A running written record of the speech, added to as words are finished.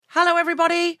Hello,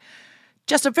 everybody.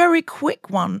 Just a very quick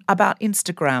one about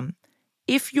Instagram.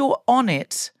 If you're on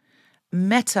it,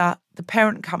 Meta, the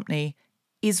parent company,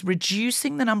 is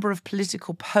reducing the number of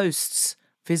political posts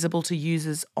visible to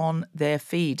users on their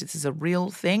feed. This is a real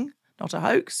thing, not a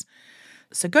hoax.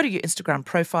 So go to your Instagram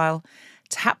profile,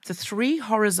 tap the 3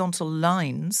 horizontal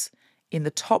lines in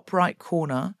the top right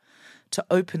corner to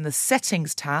open the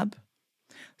Settings tab,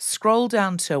 scroll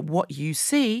down to What You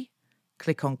See,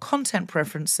 click on Content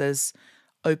Preferences,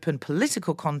 open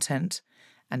Political Content,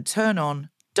 and turn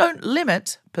on Don't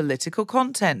Limit Political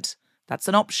Content. That's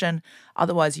an option.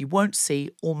 Otherwise, you won't see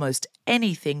almost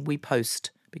anything we post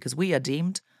because we are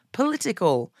deemed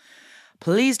political.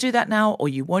 Please do that now, or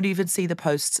you won't even see the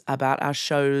posts about our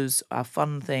shows, our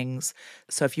fun things.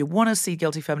 So if you want to see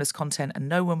Guilty Feminist content and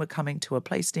know when we're coming to a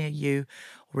place near you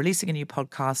or releasing a new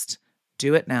podcast,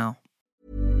 do it now.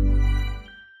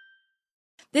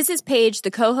 This is Paige,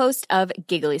 the co-host of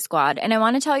Giggly Squad, and I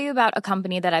want to tell you about a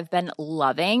company that I've been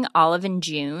loving, Olive &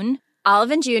 June.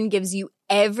 Olive & June gives you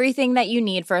everything that you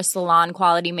need for a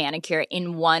salon-quality manicure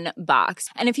in one box.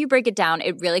 And if you break it down,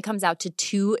 it really comes out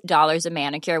to $2 a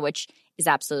manicure, which is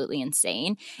absolutely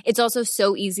insane. It's also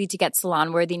so easy to get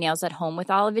salon-worthy nails at home with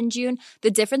Olive & June.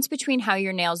 The difference between how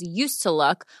your nails used to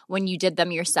look when you did them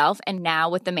yourself and now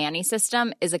with the Mani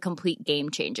system is a complete game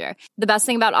changer. The best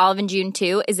thing about Olive & June,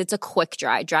 too, is it's a quick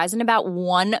dry. Dries in about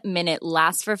 1 minute,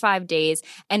 lasts for 5 days,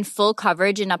 and full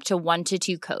coverage in up to 1 to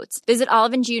 2 coats. Visit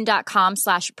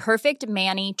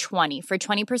oliveandjune.com/perfectmani20 for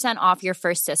 20% off your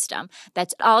first system.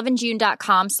 That's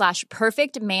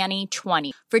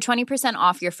oliveandjune.com/perfectmani20 for 20%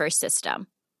 off your first system.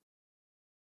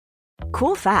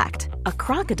 Cool fact, a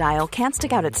crocodile can't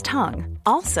stick out its tongue.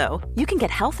 Also, you can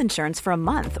get health insurance for a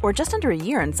month or just under a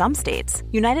year in some states.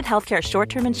 United Healthcare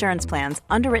short-term insurance plans,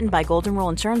 underwritten by Golden Rule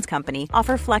Insurance Company,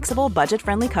 offer flexible,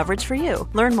 budget-friendly coverage for you.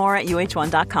 Learn more at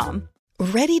uh1.com.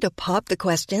 Ready to pop the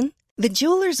question? The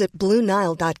jewelers at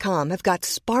BlueNile.com have got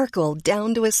sparkle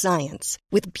down to a science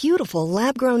with beautiful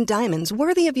lab-grown diamonds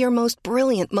worthy of your most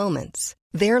brilliant moments.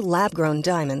 Their lab-grown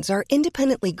diamonds are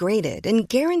independently graded and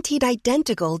guaranteed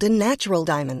identical to natural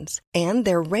diamonds. And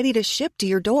they're ready to ship to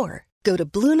your door. Go to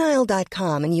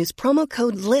BlueNile.com and use promo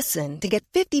code LISTEN to get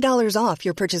 $50 off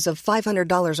your purchase of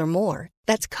 $500 or more.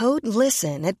 That's code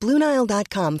LISTEN at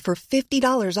BlueNile.com for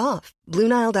 $50 off.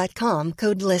 BlueNile.com,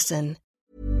 code LISTEN.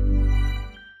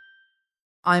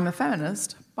 I'm a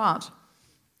feminist, but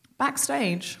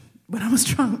backstage, when I was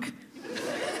drunk,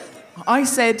 I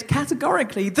said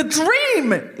categorically, the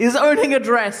dream is owning a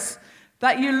dress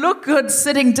that you look good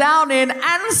sitting down in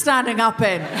and standing up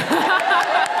in.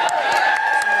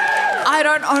 I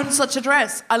don't own such a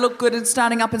dress. I look good in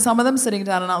standing up in some of them, sitting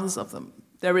down in others of them.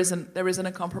 There isn't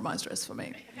a compromise dress for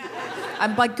me.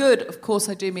 And by good, of course,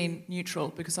 I do mean neutral,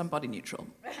 because I'm body neutral.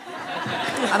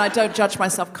 And I don't judge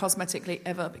myself cosmetically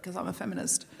ever, because I'm a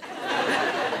feminist.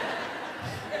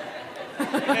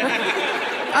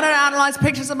 I don't analyse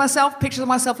pictures of myself. Pictures of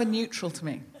myself are neutral to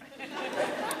me.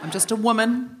 I'm just a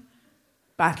woman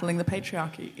battling the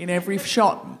patriarchy in every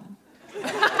shot.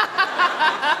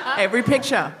 Every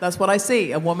picture, that's what I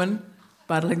see, a woman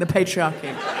battling the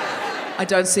patriarchy. I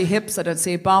don't see hips, I don't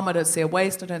see a bum, I don't see a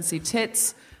waist, I don't see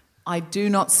tits. I do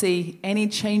not see any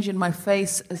change in my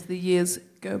face as the years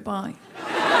go by.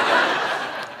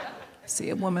 I see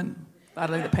a woman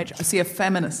battling the patriarchy. I see a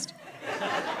feminist.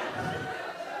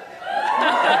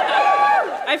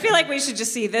 I feel like we should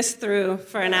just see this through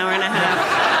for an hour and a half.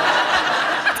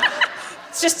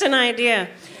 It's just an idea.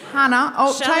 Hannah,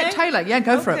 Taylor, yeah,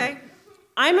 go for it.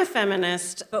 I'm a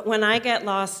feminist, but when I get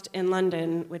lost in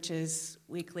London, which is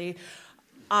weekly,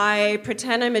 I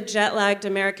pretend I'm a jet-lagged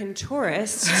American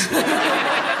tourist,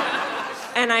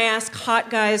 and I ask hot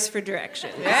guys for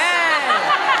directions.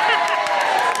 Yeah!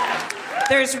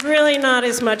 There's really not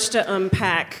as much to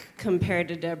unpack compared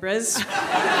to Deborah's,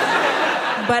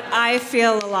 but I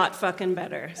feel a lot fucking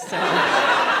better, so...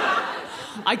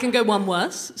 I can go one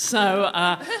worse. So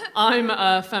I'm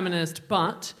a feminist,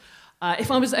 but if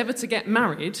I was ever to get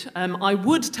married, I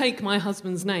would take my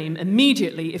husband's name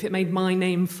immediately if it made my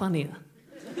name funnier.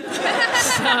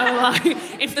 So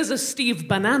if there's a Steve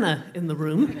Banana in the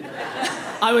room,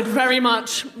 I would very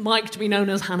much like to be known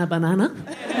as Hannah Banana.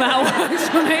 That works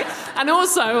for me. And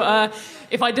also,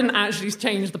 if I didn't actually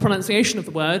change the pronunciation of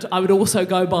the word, I would also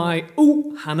go by,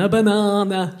 Hannah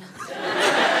Banana.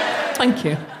 Thank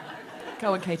you.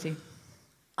 Go on, Katie.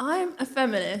 I'm a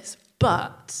feminist,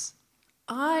 but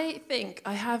I think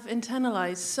I have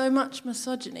internalised so much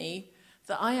misogyny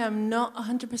that I am not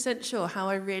 100% sure how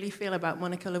I really feel about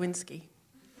Monica Lewinsky.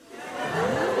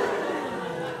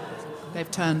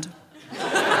 They've turned.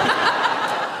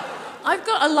 I've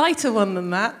got a lighter one than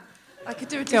that. I could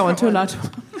do a different Go on to a one. lighter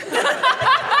one.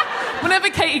 Whenever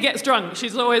Katie gets drunk,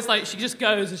 she's always like, she just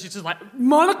goes and she's just like,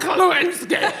 Monica Lewinsky.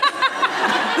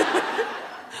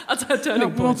 That's her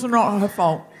turning point. It's not her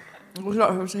fault. It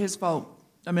was his fault.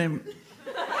 I mean...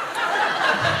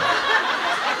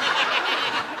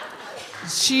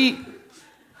 She,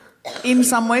 in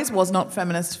some ways, was not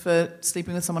feminist for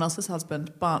sleeping with someone else's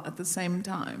husband, but at the same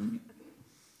time,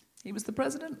 he was the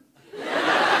president.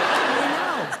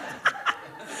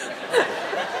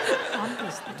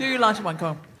 Do you like one,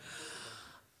 Carl?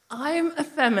 I'm a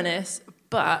feminist,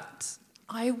 but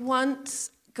I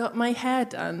once got my hair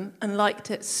done and liked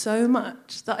it so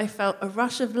much that I felt a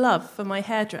rush of love for my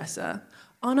hairdresser,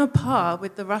 on a par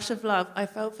with the rush of love I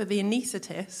felt for the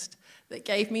anaesthetist that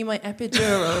gave me my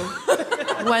epidural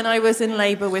when I was in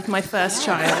labour with my first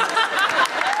child.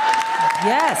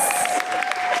 Yes.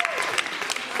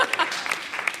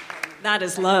 That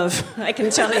is love, I can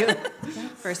tell you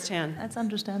firsthand. That's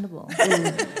understandable.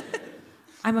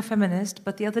 I'm a feminist,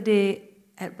 but the other day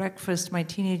at breakfast, my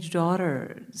teenage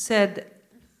daughter said,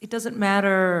 it doesn't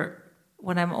matter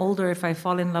when I'm older if I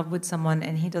fall in love with someone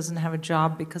and he doesn't have a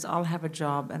job because I'll have a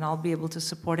job and I'll be able to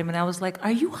support him. And I was like,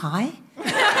 are you high?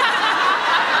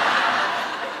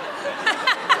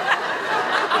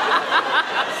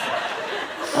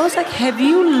 I was like, have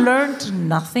you learned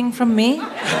nothing from me?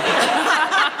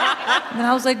 And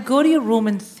I was like, go to your room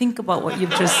and think about what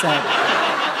you've just said.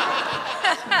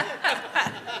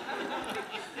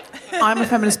 I'm a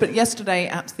feminist, but yesterday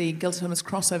at the Guilty Feminist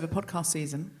crossover podcast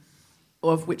season,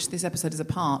 of which this episode is a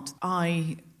part,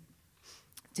 I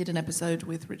did an episode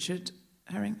with Richard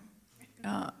Herring.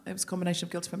 It was a combination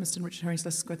of Guilty Feminist and Richard Herring's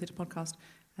Leicester Square Theatre podcast.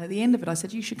 And at the end of it, I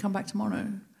said, you should come back tomorrow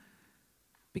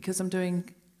because I'm doing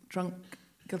Drunk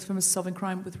Guilty Feminist Solving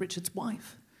Crime with Richard's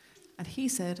wife. And he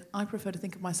said, I prefer to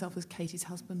think of myself as Katie's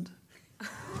husband.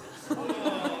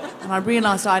 And I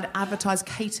realised I'd advertised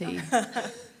Katie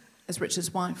as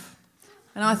Richard's wife.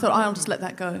 And I thought, I'll just let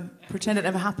that go, pretend it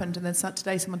never happened. And then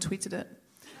today someone tweeted it.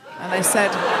 And they said,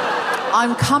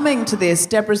 I'm coming to this.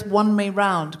 Deborah's won me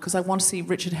round because I want to see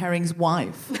Richard Herring's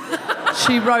wife.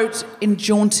 She wrote in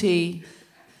jaunty,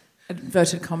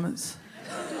 inverted commas.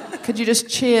 Could you just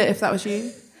cheer if that was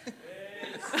you?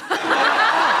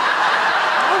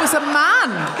 Oh, it was a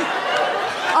man.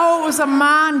 Oh, it was a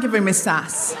man giving me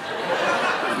sass.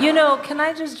 You know, can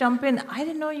I just jump in? I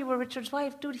didn't know you were Richard's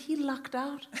wife. Dude, he lucked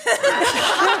out.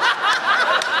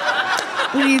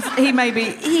 Well, he may be...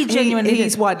 He genuinely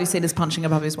He's did. widely seen as punching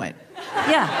above his weight.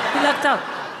 Yeah, he lucked out.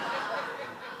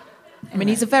 I mean,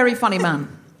 he's a very funny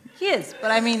man. He is, but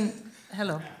I mean,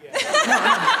 hello.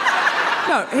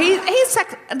 No, he's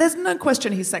there's no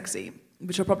question he's sexy,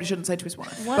 which I probably shouldn't say to his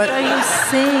wife. What are you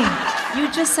saying? You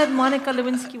just said Monica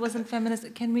Lewinsky wasn't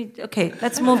feminist. Can we... Okay,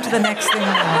 let's move to the next thing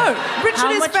now. No, Richard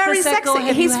How is much very Prosecco sexy. have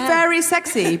you He's had? very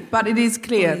sexy, but it is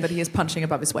clear that he is punching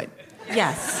above his weight.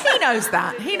 Yes. He knows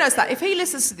that. He knows that. If he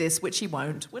listens to this, which he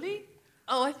won't, will he?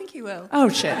 Oh, I think he will. Oh,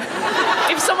 shit.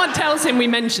 If someone tells him we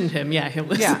mentioned him, yeah, he'll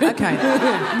listen. Yeah, okay.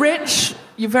 Rich,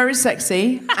 you're very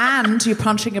sexy, and you're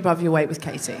punching above your weight with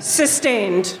Katie.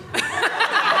 Sustained.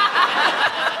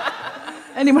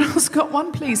 Anyone else got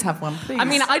one? Please have one, please. I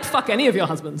mean, I'd fuck any of your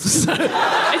husbands. So. Is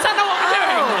that not what we're doing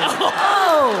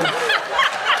now?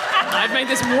 I've made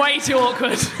this way too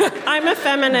awkward. I'm a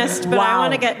feminist, but I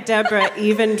want to get Deborah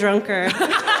even drunker.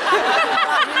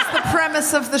 That is the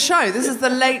premise of the show. This is the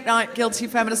late night Guilty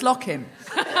Feminist lock-in.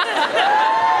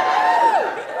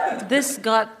 This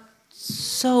got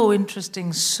so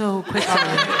interesting so quickly.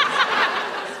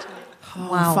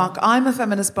 Wow. Fuck, I'm a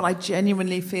feminist, but I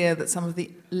genuinely fear that some of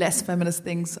the less feminist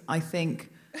things I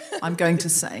think I'm going to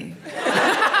say.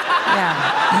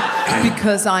 Yeah.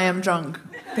 Because I am drunk.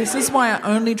 This is why I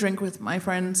only drink with my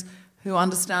friends who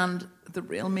understand the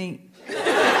real me.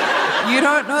 You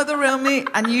don't know the real me,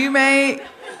 and you may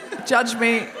judge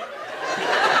me.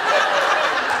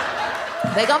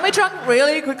 They got me drunk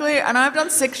really quickly, and I've done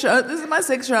 6 shows. This is my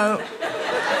 6th show.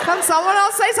 Can someone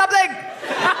else say something?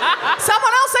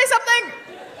 Someone else say something!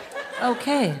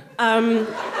 Okay.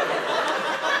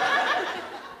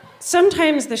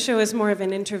 Sometimes the show is more of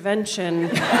an intervention.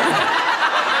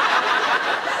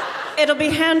 It'll be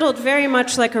handled very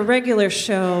much like a regular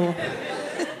show,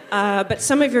 but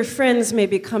some of your friends may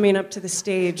be coming up to the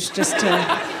stage just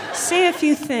to say a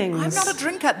few things. I'm not a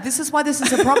drinker. This is why this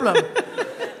is a problem.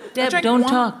 Deb, don't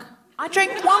talk. I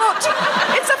drink 1 or 2...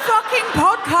 It's a fucking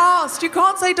podcast. You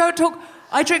can't say don't talk.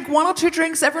 I drink 1 or 2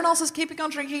 drinks. Everyone else is keeping on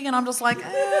drinking, and I'm just like,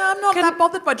 I'm not that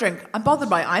bothered by drink. I'm bothered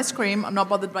by ice cream. I'm not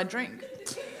bothered by drink.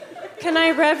 Can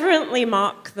I reverently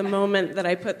mock the moment that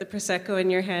I put the Prosecco in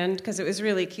your hand? Because it was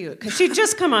really cute. Because she'd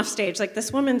just come off stage. Like,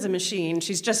 this woman's a machine.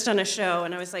 She's just done a show.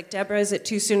 And I was like, Deborah, is it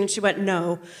too soon? And she went,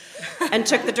 no. And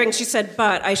took the drink. She said,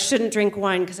 but I shouldn't drink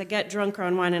wine because I get drunker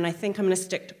on wine and I think I'm going to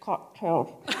stick to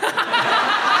cocktail.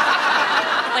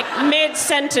 Like,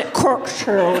 mid-sentence,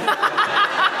 cocktail.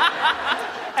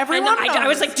 Everyone knows. I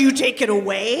was like, do you take it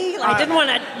away? I didn't want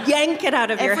to yank it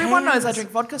out of your hands. Everyone knows I drink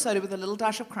vodka soda with a little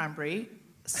dash of cranberry,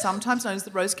 sometimes known as the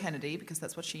Rose Kennedy, because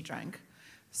that's what she drank,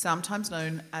 sometimes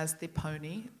known as the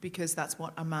Pony, because that's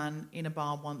what a man in a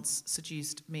bar once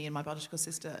seduced me and my biological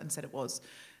sister and said it was,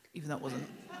 even though it wasn't.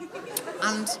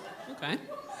 And Okay.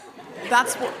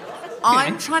 that's what...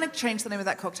 I'm trying to change the name of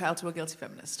that cocktail to a Guilty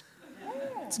Feminist.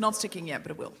 It's not sticking yet,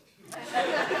 but it will.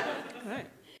 Right.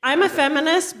 I'm a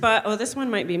feminist, but... Oh, this one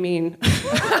might be mean.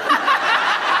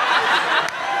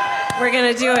 We're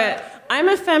going to do it. I'm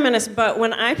a feminist, but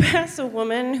when I pass a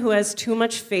woman who has too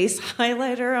much face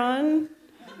highlighter on,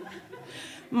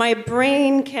 my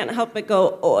brain can't help but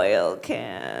go, oil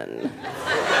can.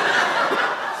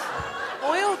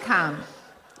 Oil can?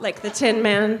 Like the Tin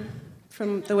Man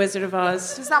from The Wizard of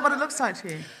Oz. Is that what it looks like to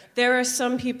you? There are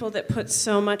some people that put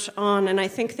so much on, and I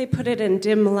think they put it in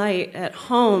dim light at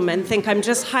home and think I'm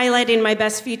just highlighting my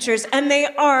best features, and they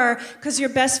are, because your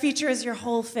best feature is your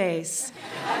whole face.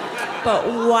 But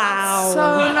wow.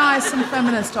 So nice and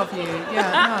feminist of you.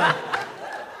 Yeah, no.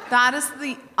 That is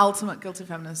the ultimate Guilty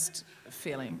Feminist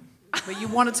feeling, where you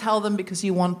want to tell them because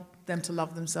you want them to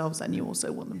love themselves, and you also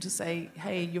want them to say,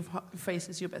 hey, your face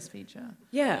is your best feature.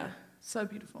 Yeah. So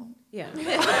beautiful. Yeah.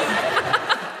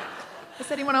 Has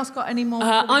anyone else got any more?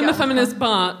 I'm a feminist,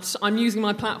 but I'm using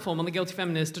my platform on The Guilty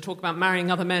Feminist to talk about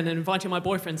marrying other men and inviting my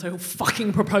boyfriend so he'll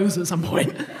fucking propose at some point.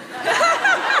 Is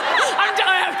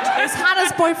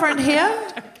Hannah's boyfriend here?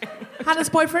 Okay. Hannah's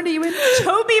boyfriend, are you in?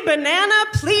 Toby Banana,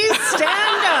 please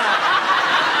stand up.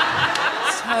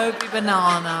 Toby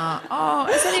Banana. Oh,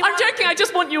 is anyone... I'm joking, I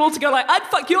just want you all to go like, I'd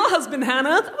fuck your husband,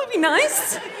 Hannah. That would be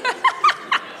nice.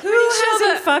 Who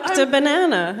hasn't fucked a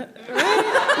banana?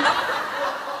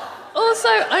 Also,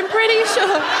 I'm pretty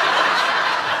sure...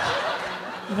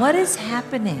 What is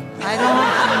happening? I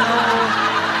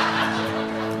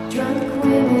don't know.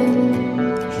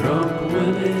 Drunk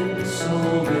women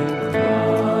solving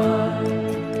crime.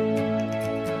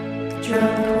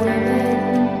 Drunk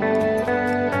women,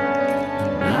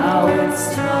 now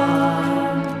it's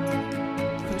time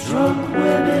for drunk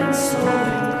women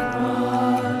solving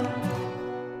crime.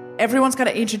 Everyone's got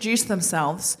to introduce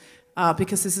themselves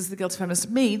because this is the Guilty Feminist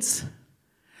meets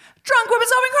Drunk Women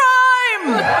Solving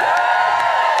Crime!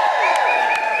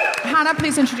 Hannah,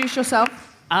 please introduce yourself.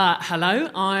 Hello,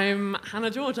 I'm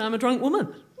Hannah George. I'm a drunk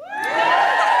woman.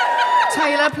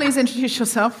 Taylor, please introduce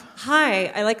yourself. Hi,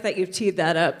 I like that you've teed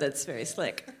that up. That's very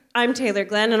slick. I'm Taylor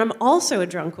Glenn, and I'm also a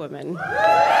drunk woman.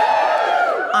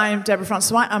 I'm Deborah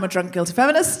Frances White. I'm a drunk Guilty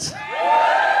Feminist.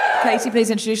 Katie, please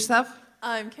introduce yourself.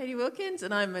 I'm Katie Wilkins,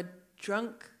 and I'm a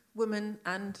drunk woman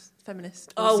and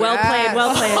feminist. Oh, well played,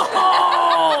 well played.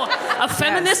 Oh, a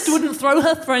feminist wouldn't throw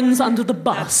her friends under the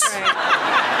bus.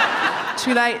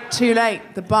 Right. Too late.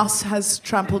 The bus has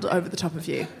trampled over the top of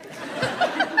you.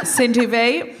 Sindhu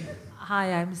V.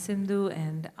 Hi, I'm Sindhu,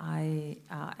 and I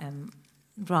am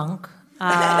drunk.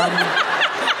 And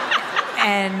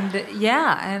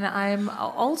I'm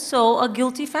also a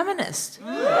guilty feminist.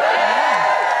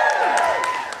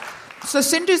 So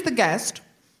Sindhu's the guest.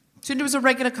 Sindhu is a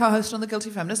regular co-host on The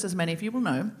Guilty Feminist, as many of you will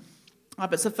know.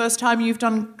 But it's the first time you've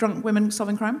done Drunk Women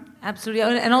Solving Crime? Absolutely.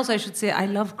 And also I should say I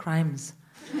love crimes.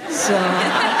 So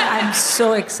I'm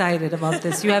so excited about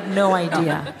this. You have no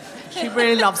idea. She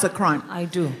really loves a crime. I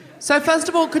do. So first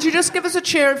of all, could you just give us a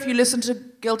cheer if you listen to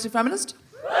Guilty Feminist?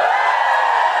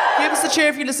 Give us a cheer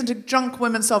if you listen to Drunk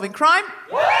Women Solving Crime.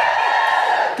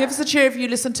 Give us a cheer if you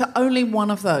listen to only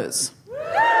one of those.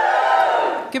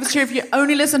 Give us a cheer if you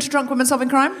only listen to Drunk Women Solving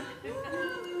Crime.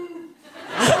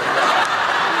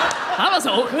 That was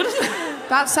awkward.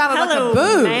 That sounded Hello, like a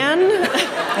boo. man.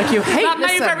 Like you hate That may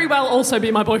listen. very well also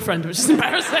be my boyfriend, which is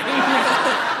embarrassing.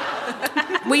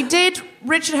 We did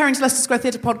Richard Herring's Leicester Square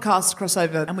Theatre podcast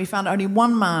crossover, and we found only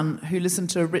one man who listened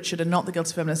to Richard and not The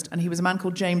Guilty Feminist, and he was a man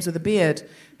called James with a beard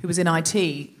who was in IT,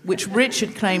 which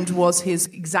Richard claimed was his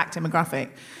exact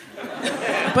demographic.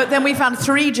 But then we found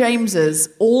 3 Jameses,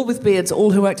 all with beards,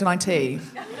 all who worked in IT,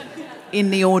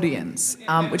 in the audience,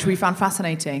 which we found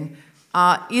fascinating.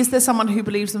 Is there someone who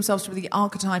believes themselves to be the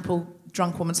archetypal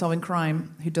drunk woman solving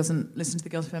crime who doesn't listen to The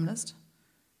Guilty Feminist?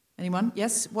 Anyone?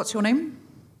 Yes? What's your name?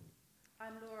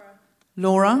 I'm Laura.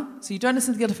 Laura. So you don't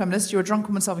listen to The Guilty Feminist, you're a drunk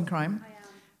woman solving crime. I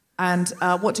am.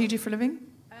 And what do you do for a living?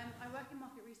 I work in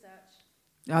market research.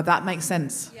 Oh, that makes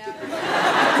sense.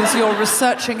 Because you're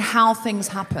researching how things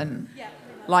happen,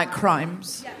 like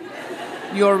crimes.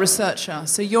 You're a researcher.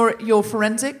 So you're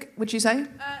forensic, would you say? No,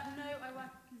 I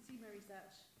work in consumer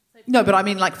research. So No, but I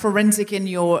mean like forensic in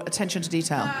your attention to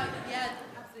detail. yeah,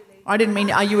 absolutely. I didn't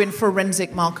mean, are you in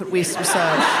forensic market research?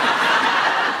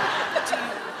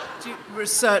 do you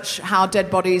research how dead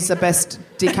bodies are best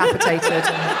decapitated?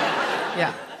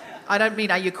 Yeah. I don't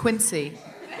mean, are you Quincy?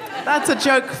 That's a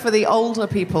joke for the older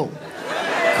people.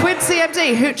 Quincy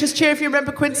MD. Who, just cheer if you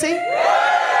remember Quincy.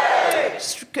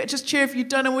 Just cheer if you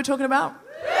don't know what we're talking about.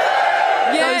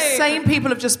 Those same people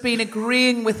have just been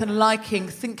agreeing with and liking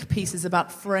think pieces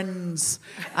about Friends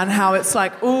and how it's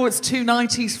like, oh, it's too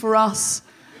 90s for us.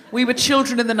 We were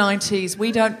children in the 90s.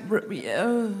 We don't...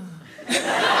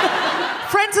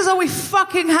 Friends is all we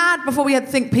fucking had before we had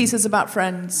think pieces about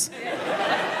Friends.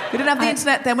 We didn't have the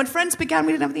internet then. When Friends began,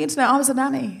 we didn't have the internet. I was a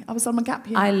nanny. I was on my gap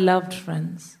year. I loved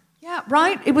Friends. Yeah,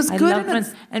 right? It was good. I loved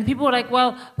Friends. And people were like,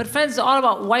 well, but Friends is all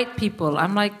about white people.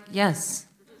 I'm like, yes.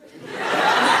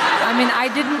 I mean,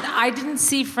 I didn't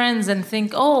see Friends and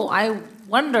think, oh, I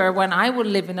wonder when I will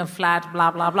live in a flat,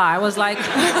 blah, blah, blah. I was like,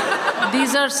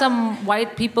 these are some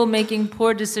white people making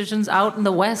poor decisions out in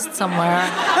the West somewhere.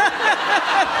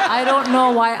 I don't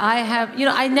know why I have...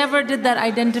 I never did that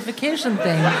identification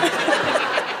thing.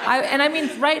 I mean,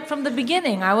 right from the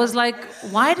beginning, I was like,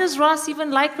 why does Ross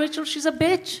even like Rachel? She's a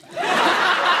bitch.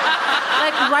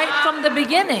 Like, right from the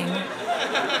beginning.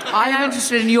 I'm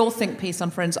interested in your think piece on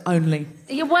Friends only.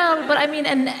 Yeah, well, but I mean,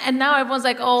 and now everyone's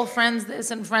like, oh, Friends this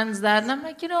and Friends that. And I'm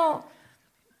like,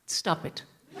 stop it.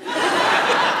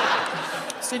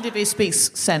 Cindy V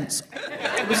speaks sense.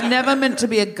 It was never meant to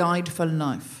be a guide for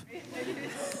life.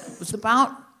 It was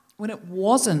about when it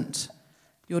wasn't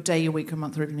your day, your week, your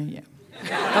month, or even your year.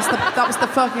 That was the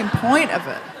fucking point of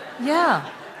it. Yeah.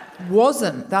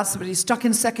 Wasn't. That's what he's stuck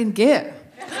in second gear.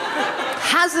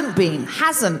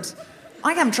 Hasn't.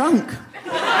 I am drunk.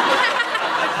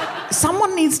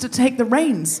 Someone needs to take the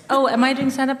reins. Oh, am I doing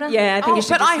stand-up now? Yeah, I think you should.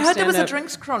 But I heard there was a stand-up.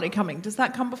 drinks trolley coming. Does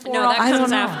that come before? No, that or after?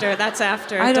 comes after. That's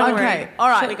after. I don't Don't worry. Okay, all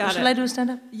right. Shall I do a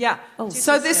stand-up? Yeah. Oh.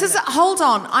 So this is... Hold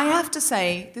on. I have to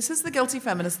say, this is The Guilty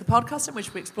Feminist, the podcast in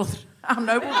which we explore our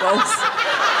noble roles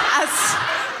as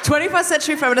 21st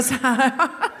century feminists and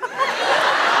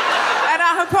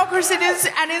our hypocrisies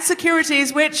and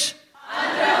insecurities, which...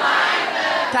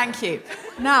 Thank you.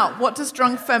 Now, what does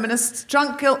drunk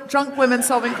women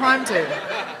solving crime do?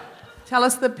 Tell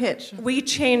us the pitch. We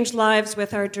change lives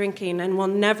with our drinking and will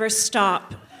never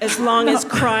stop as long as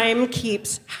crime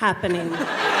keeps happening.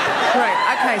 Great.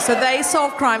 Okay, so they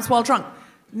solve crimes while drunk.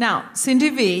 Now, Cindy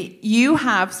V, you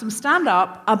have some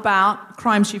stand-up about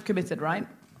crimes you've committed, right?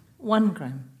 One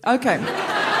crime. Okay.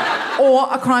 Or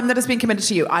a crime that has been committed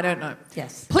to you. I don't know.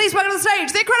 Yes. Please welcome to the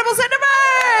stage the incredible Cindy V!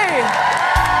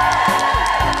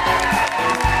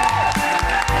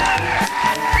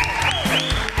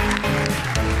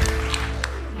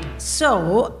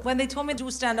 So, when they told me to do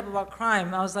stand-up about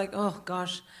crime, I was like, oh,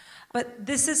 gosh. But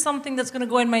this is something that's going to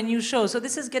go in my new show. So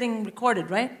this is getting recorded,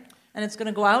 right? And it's going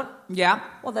to go out? Yeah.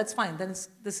 Well, that's fine. Then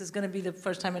this is going to be the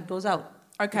first time it goes out.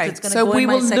 Okay, so we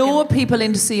will lure people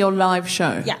in to see your live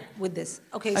show. Yeah, with this.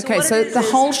 Okay, so the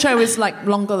whole show is like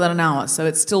longer than an hour, so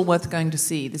it's still worth going to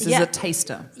see. This is a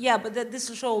taster. Yeah, but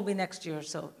this show will be next year,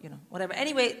 so, whatever.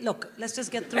 Anyway, look, let's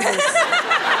just get through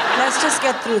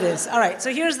this. All right,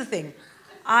 so here's the thing.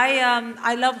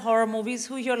 I love horror movies.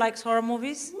 Who here likes horror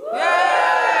movies? Yay!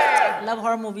 I love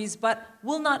horror movies, but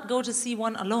will not go to see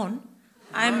one alone.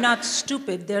 I'm not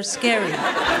stupid. They're scary.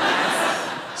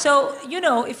 So,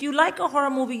 if you like a horror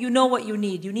movie, you know what you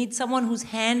need. You need someone whose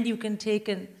hand you can take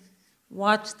and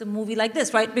watch the movie like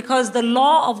this, right? Because the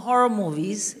law of horror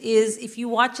movies is if you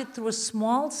watch it through a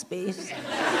small space,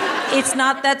 it's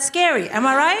not that scary. Am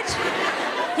I right?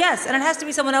 Yes, and it has to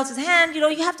be someone else's hand. You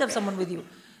have to have someone with you.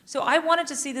 So I wanted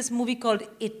to see this movie called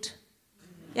It.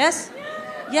 Yes?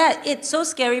 Yeah, it's so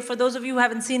scary. For those of you who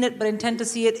haven't seen it but intend to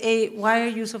see it, why are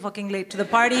you so fucking late to the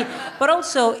party? But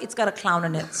also, it's got a clown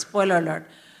in it. Spoiler alert.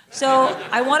 So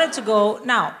I wanted to go.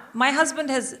 Now, my husband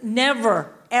has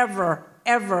never, ever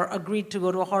agreed to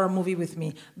go to a horror movie with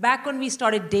me. Back when we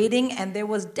started dating and there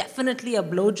was definitely a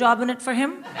blowjob in it for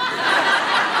him,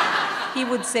 he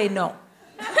would say no.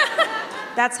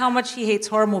 That's how much he hates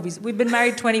horror movies. We've been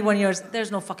married 21 years.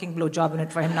 There's no fucking blowjob in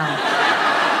it for him now.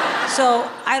 So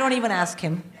I don't even ask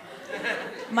him.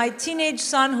 My teenage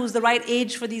son, who's the right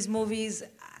age for these movies,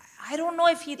 I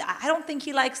don't think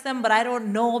he likes them, but I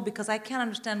don't know because I can't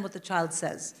understand what the child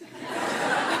says.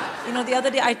 The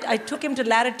other day I took him to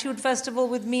Latitude Festival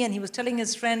with me and he was telling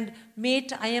his friend,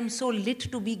 mate, I am so lit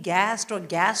to be gassed or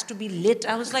gassed to be lit.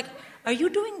 I was like, are you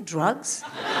doing drugs?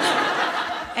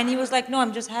 And he was like, no,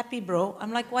 I'm just happy, bro.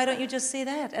 I'm like, why don't you just say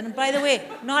that? And by the way,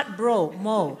 not bro,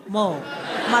 mo,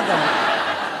 mother.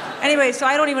 Anyway, so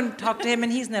I don't even talk to him,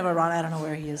 and he's never around. I don't know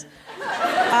where he is.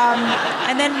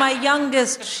 And then my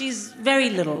youngest, she's very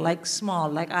little, like small,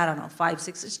 like, I don't know, 5,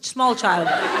 6, small child.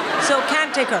 So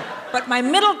can't take her. But my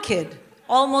middle kid,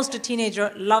 almost a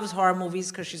teenager, loves horror movies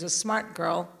because she's a smart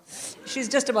girl. She's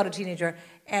just about a teenager.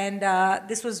 And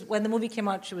this was, when the movie came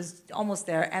out, she was almost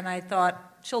there. And I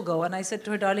thought, she'll go. And I said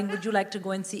to her, darling, would you like to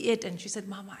go and see it? And she said,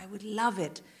 Mama, I would love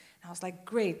it. And I was like,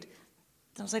 great.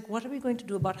 And I was like, what are we going to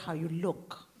do about how you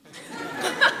look?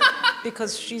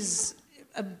 Because she's,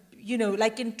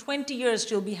 like in 20 years,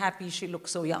 she'll be happy she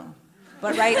looks so young.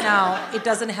 But right now, it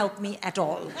doesn't help me at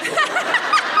all.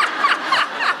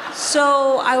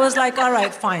 So I was like, all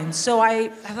right, fine. So I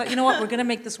thought, you know what, we're going to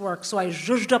make this work. So I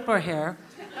zhuzhed up her hair,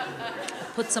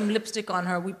 put some lipstick on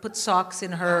her. We put socks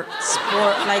in her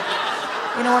sport, like,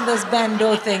 one of those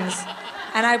bandeau things.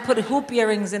 And I put hoop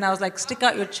earrings in. I was like, stick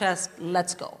out your chest,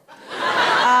 let's go.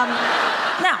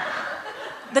 Now,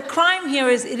 the crime here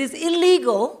is, it is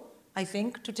illegal, I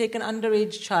think, to take an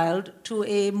underage child to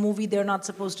a movie they're not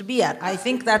supposed to be at. I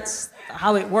think that's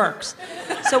how it works.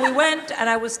 So we went, and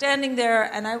I was standing there,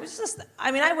 and I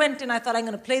went and I thought, I'm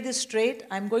going to play this straight.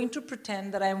 I'm going to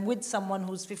pretend that I'm with someone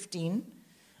who's 15,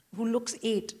 who looks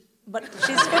 8, but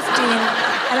she's 15,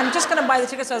 and I'm just going to buy the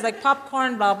tickets. So I was like,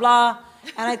 popcorn, blah, blah.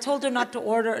 And I told her not to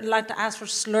ask for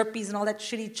Slurpees and all that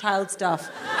shitty child stuff.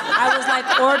 I was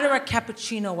like, order a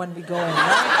cappuccino when we go in,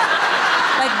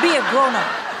 right? Like, be a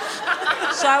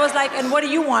grown-up. So I was like, and what do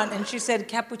you want? And she said,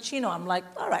 cappuccino. I'm like,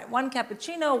 all right, 1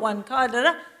 cappuccino, 1 card,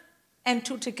 and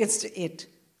 2 tickets to it.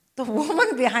 The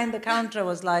woman behind the counter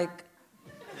was like...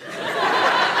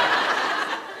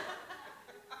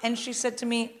 And she said to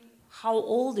me, how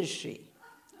old is she?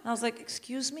 And I was like,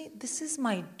 excuse me, this is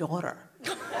my daughter.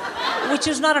 Which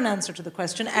is not an answer to the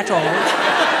question at all.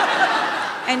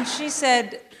 And she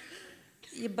said,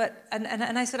 yeah, but,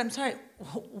 and I said, I'm sorry,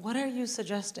 what are you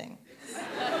suggesting?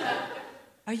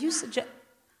 Are you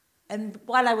And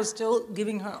while I was still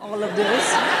giving her all of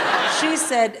this, she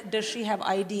said, does she have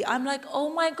ID? I'm like,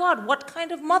 oh my God, what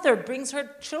kind of mother brings her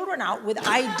children out with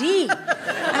ID?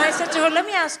 And I said to her, let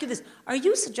me ask you this. Are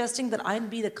you suggesting that I'd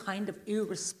be the kind of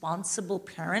irresponsible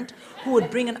parent who would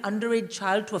bring an underage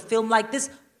child to a film like this?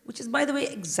 Which is, by the way,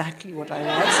 exactly what I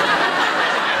was.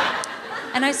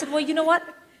 And I said, well, you know what?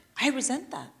 I resent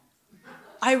that.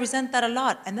 I resent that a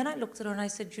lot. And then I looked at her and I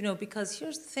said, because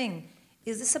here's the thing.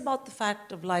 Is this about the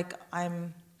fact of, like,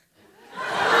 I'm...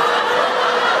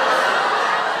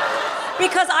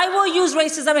 Because I will use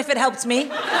racism if it helps me.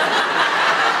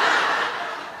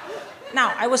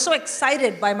 Now, I was so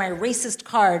excited by my racist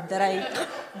card that I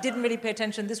didn't really pay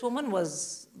attention. This woman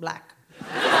was black.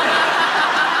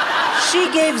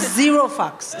 She gave 0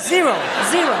 fucks. 0.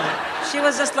 She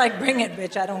was just like, bring it,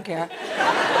 bitch, I don't care.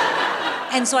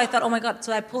 And so I thought, oh my God.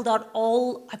 So I pulled out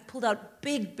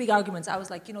big arguments. I was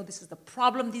like, this is the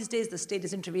problem these days. The state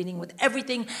is intervening with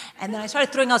everything. And then I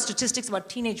started throwing out statistics about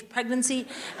teenage pregnancy.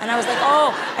 And I was like,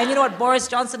 oh, and you know what? Boris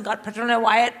Johnson got Patricia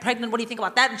Wyatt pregnant. What do you think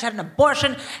about that? And she had an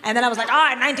abortion. And then I was like, in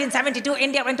 1972,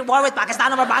 India went to war with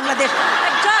Pakistan over Bangladesh.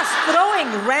 Like, just throwing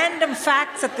random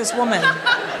facts at this woman.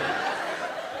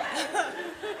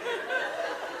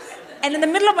 And in the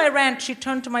middle of my rant, she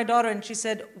turned to my daughter and she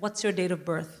said, what's your date of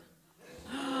birth?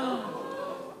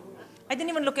 I didn't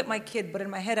even look at my kid, but in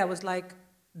my head I was like,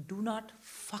 do not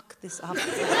fuck this up.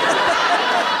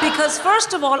 Because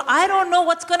first of all, I don't know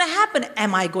what's going to happen.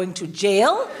 Am I going to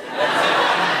jail?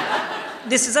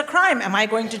 This is a crime. Am I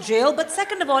going to jail? But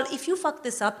second of all, if you fuck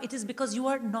this up, it is because you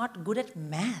are not good at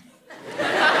math.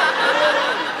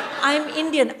 I'm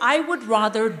Indian. I would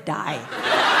rather die.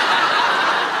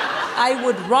 I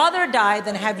would rather die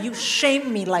than have you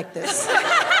shame me like this.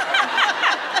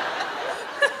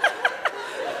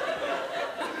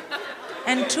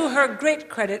 And to her great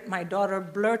credit, my daughter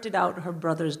blurted out her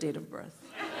brother's date of birth.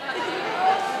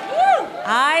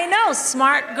 I know,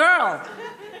 smart girl.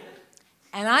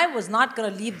 And I was not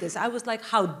going to leave this. I was like,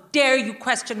 how dare you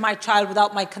question my child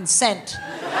without my consent?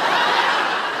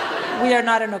 We are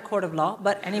not in a court of law,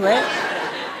 but anyway.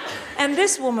 And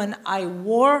this woman, I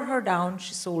wore her down.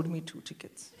 She sold me 2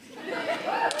 tickets.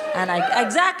 And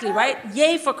exactly, right?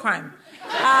 Yay for crime.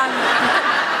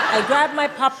 I grabbed my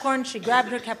popcorn, she grabbed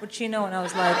her cappuccino, and I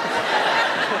was like,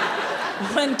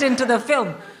 went into the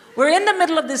film. We're in the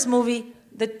middle of this movie.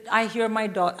 I hear my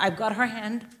daughter, I've got her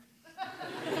hand.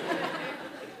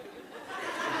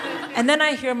 And then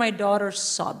I hear my daughter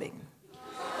sobbing.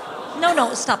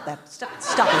 No, stop that. Stop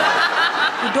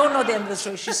it. You don't know the end of the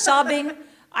story. She's sobbing.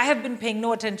 I have been paying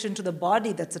no attention to the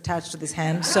body that's attached to this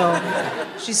hand. So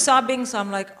she's sobbing, so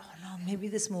I'm like, oh no, maybe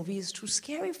this movie is too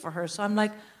scary for her. So I'm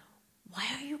like, why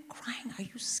are you crying? Are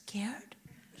you scared?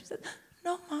 She said,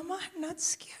 no, Mama, I'm not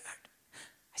scared.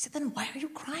 I said, then why are you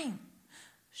crying?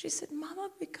 She said, Mama,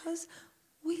 because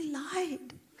we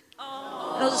lied.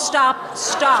 Oh. No, stop.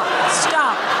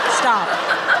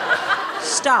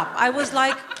 I was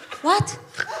like, what?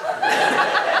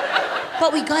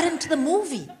 But we got into the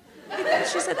movie. And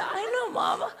she said, I know,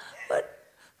 Mama, but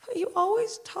you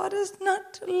always taught us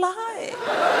not to lie.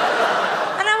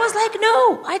 And I was like,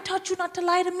 no, I taught you not to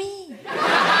lie to me.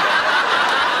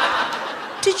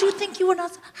 How did you think you're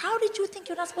not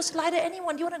supposed to lie to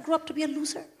anyone? Do you want to grow up to be a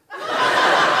loser?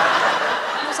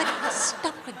 I was like,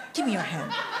 stop, give me your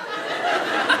hand.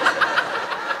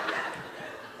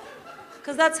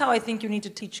 Because that's how I think you need to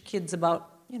teach kids about,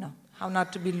 how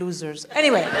not to be losers.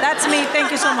 Anyway, that's me.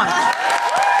 Thank you so much.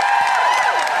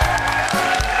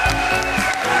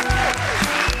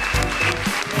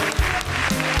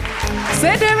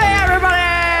 Sit to me, everybody!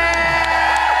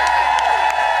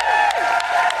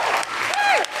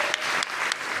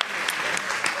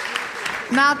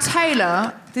 Now,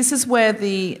 Taylor, this is where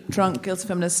the drunk, guilty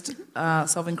feminist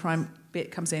solving crime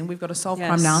bit comes in. We've got to solve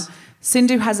crime now.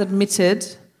 Sindhu has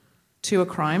admitted to a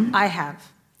crime. I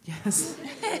have. Yes.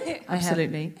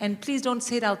 Absolutely. And please don't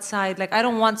say it outside. Like, I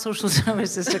don't want social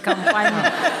services to come find me.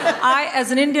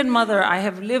 As an Indian mother, I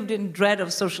have lived in dread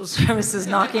of social services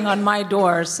knocking on my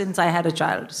door since I had a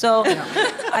child. So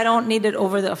I don't need it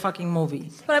over the fucking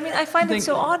movie. But I mean, I find it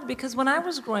so odd because when I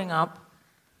was growing up,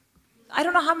 I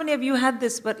don't know how many of you had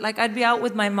this, but like I'd be out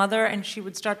with my mother and she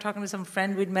would start talking to some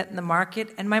friend we'd met in the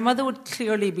market and my mother would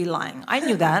clearly be lying. I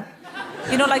knew that.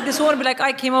 Like this woman would be like,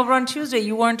 I came over on Tuesday,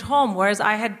 you weren't home. Whereas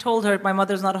I had told her my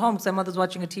mother's not home because my mother's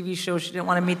watching a TV show, she didn't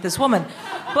want to meet this woman.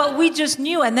 But we just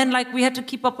knew. And then like we had to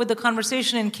keep up with the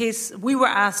conversation in case we were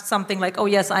asked something like, oh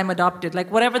yes, I'm adopted.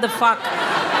 Like whatever the fuck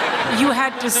you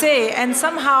had to say. And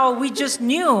somehow we just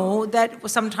knew that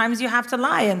sometimes you have to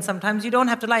lie and sometimes you don't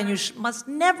have to lie. And you must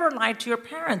never lie to your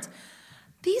parents.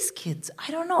 These kids, I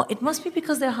don't know. It must be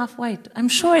because they're half white. I'm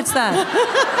sure it's that.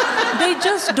 They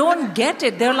just don't get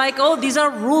it. They're like, oh, these are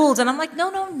rules. And I'm like,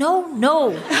 no.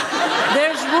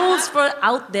 There's rules for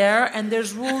out there and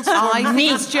there's rules for I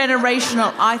think it's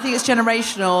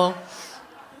generational.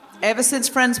 Ever since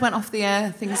Friends went off the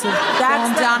air, things have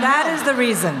gone down. That is the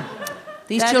reason.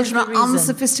 These children are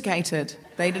unsophisticated.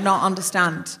 They do not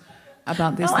understand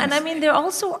about these things. And I mean, they're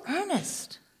also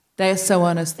earnest. They are so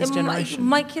earnest, this generation.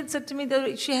 My kid said to me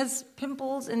that she has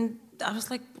pimples, and I was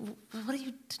like, what do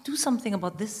you do something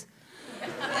about this?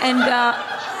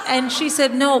 And she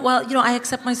said, no, well, I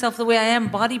accept myself the way I am,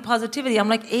 body positivity. I'm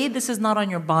like, A, this is not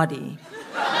on your body.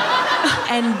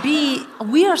 And B,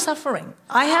 we are suffering.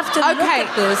 I have to look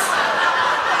at this.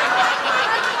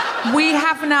 We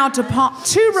have now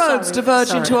two roads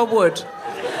diverge into a wood.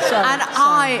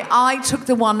 I took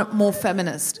the one more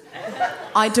feminist.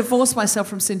 I divorced myself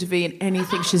from Sindhu in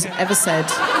anything she's ever said.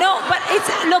 No, but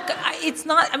it's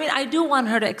not. I mean, I do want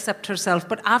her to accept herself,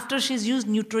 but after she's used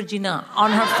Neutrogena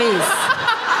on her face.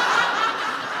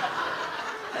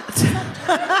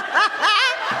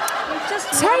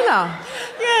 Taylor.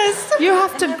 Yes. You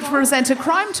have to present a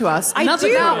crime to us. I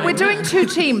do. Now, we're doing two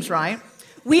teams, right?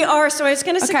 We are, so I was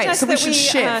going to suggest so we that we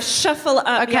shift. shuffle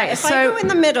up. Okay, if I go in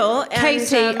the middle... And,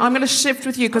 Katie, I'm going to shift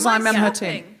with you because I'm on her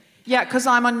team. Yeah, because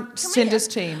I'm on Cinder's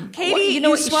team. Katie,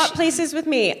 you swap places with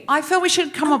me. I felt we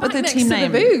should come up with a team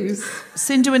name.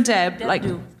 Sindhu and Deb.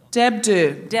 Deb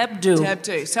Do.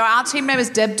 So our team name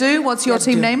is Deb Do. What's your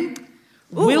team name?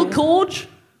 Wilcorge.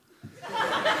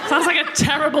 Sounds like a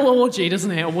terrible orgy,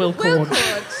 doesn't it? A Wilcorge.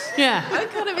 Yeah.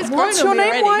 What's your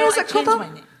name? Why is it called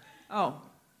that? Oh.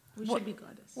 We should be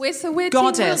goddess. We're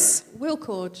Goddess.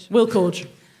 Wilcorge.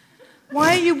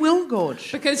 Why are you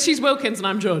Wilgorge? Because she's Wilkins and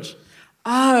I'm George.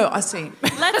 Oh, I see.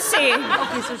 Let's see.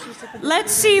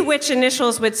 Let's see which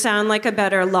initials would sound like a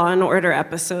better Law and Order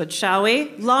episode, shall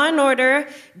we? Law and Order,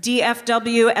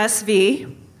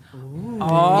 DFWSV.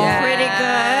 Pretty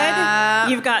good.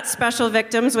 You've got Special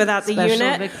Victims without the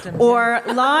unit. Victims, or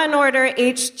Law and Order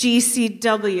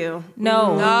HGCW.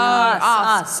 No,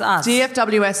 us.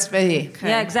 DFWSV. Okay.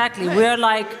 Yeah, exactly. We're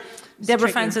like Deborah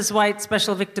Francis White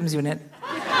Special Victims Unit.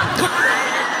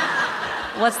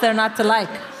 What's there not to like?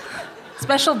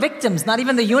 Special victims, not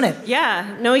even the unit.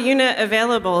 Yeah, no unit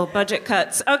available, budget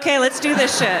cuts. Okay, let's do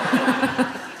this shit.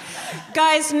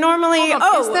 Guys, normally...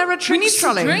 is there a drinks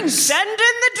trolley? Send in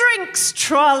the drinks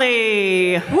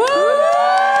trolley. Woo!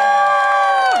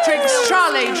 Drinks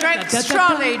trolley. Oh,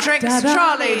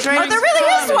 there really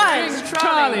is one. Drinks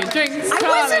trolley. I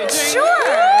wasn't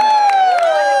sure.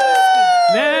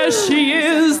 There she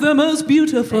is, the most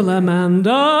beautiful Amanda.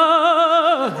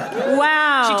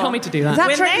 Wow. She told me to do that.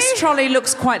 That drinks trolley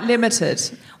looks quite limited.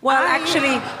 Well,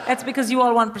 actually, that's because you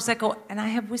all want Prosecco, and I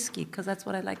have whiskey, because that's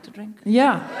what I like to drink.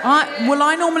 Yeah.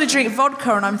 I normally drink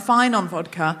vodka, and I'm fine on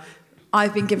vodka.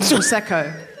 I've been given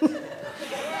Prosecco.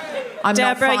 I'm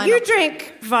Deborah, not fine you on...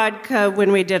 drank vodka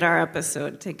when we did our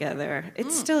episode together.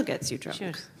 It still gets you drunk.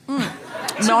 Cheers.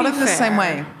 Not in the same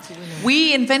way.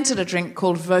 We invented a drink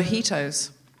called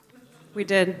Mojitos. We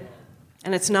did.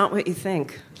 And it's not what you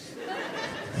think.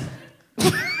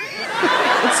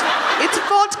 It's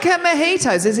vodka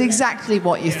mojitos. It's exactly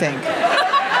what you think.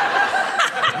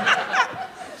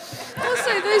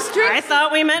 Also, those drinks. I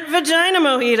thought we meant vagina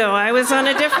mojito. I was on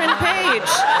a different page.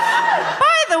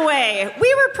 By the way,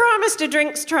 we were promised a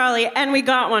drinks trolley, and we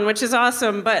got one, which is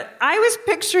awesome. But I was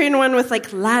picturing one with,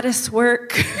 like, lattice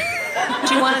work.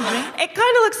 Do you want a drink? It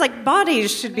kind of looks like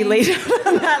bodies should be laid out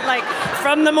on that, like,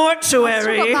 from the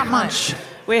mortuary. It's not that much.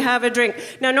 We have a drink.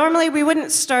 Now, normally we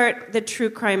wouldn't start the true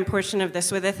crime portion of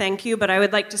this with a thank you, but I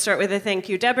would like to start with a thank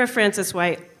you. Deborah Francis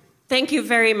White, thank you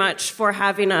very much for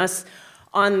having us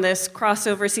on this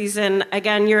crossover season.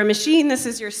 Again, you're a machine. This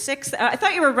is your 6th. I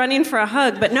thought you were running for a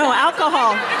hug, but no,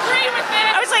 alcohol.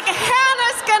 I was like,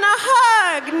 Hannah's gonna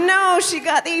hug. No, she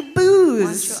got the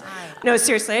booze. No,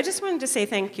 seriously, I just wanted to say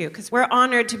thank you, because we're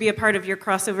honored to be a part of your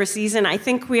crossover season. I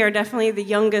think we are definitely the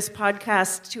youngest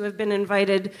podcast to have been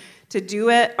invited to do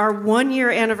it. Our 1-year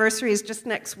anniversary is just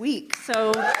next week.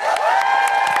 So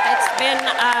it's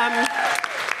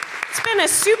been a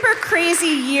super crazy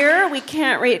year. We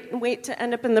can't wait to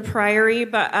end up in the Priory,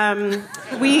 but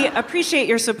we appreciate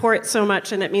your support so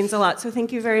much, and it means a lot. So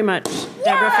thank you very much,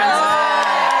 Deborah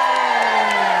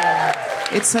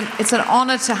Francis. It's an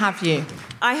honor to have you.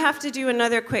 I have to do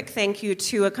another quick thank you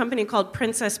to a company called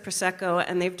Princess Prosecco,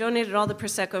 and they've donated all the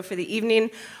Prosecco for the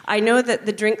evening. I know that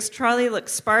the drinks trolley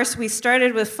looks sparse. We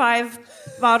started with 5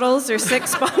 bottles or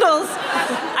 6 bottles.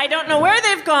 I don't know where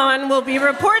they've gone. We'll be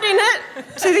reporting it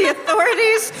to the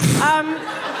authorities.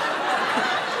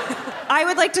 I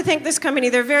would like to thank this company.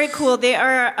 They're very cool. They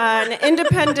are an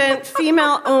independent,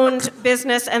 female-owned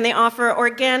business, and they offer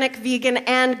organic, vegan,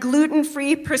 and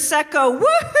gluten-free Prosecco.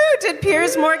 Woohoo! Did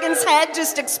Piers Morgan's head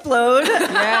just explode?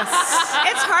 Yes.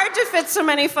 It's hard to fit so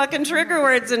many fucking trigger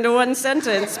words into one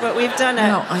sentence, but we've done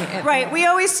it. Right, we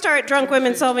always start Drunk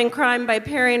Women Solving Crime by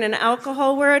pairing an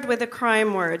alcohol word with a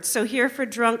crime word. So here for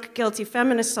Drunk, Guilty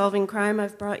Feminists Solving Crime,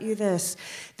 I've brought you this.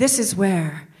 This is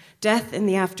where Death in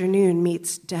the Afternoon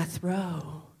meets Death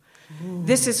Row. Ooh.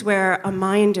 This is where a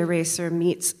mind eraser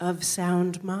meets Of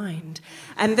Sound Mind.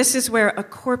 And this is where a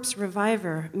corpse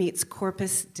reviver meets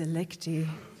Corpus Delicti.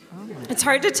 Oh. It's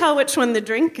hard to tell which one the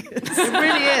drink is. It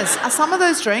really is. Are some of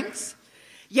those drinks?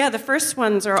 Yeah, the first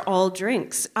ones are all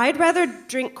drinks. I'd rather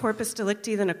drink Corpus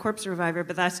Delicti than a corpse reviver,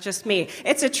 but that's just me.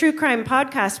 It's a true crime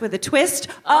podcast with a twist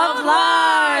of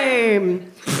lime.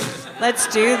 Let's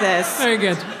do this. Very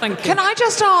good. Thank you. Can I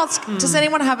just ask, does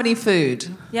anyone have any food?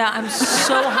 Yeah, I'm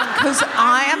so hungry. Because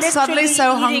I am suddenly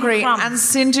so hungry. Crumbs. And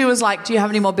Cindy was like, do you have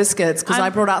any more biscuits? Because I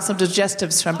brought out some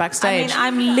digestives from backstage.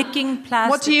 I mean, I'm licking plastic.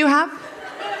 What do you have?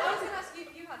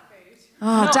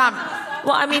 Oh, no. Damn.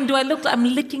 Well, I mean, I'm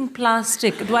licking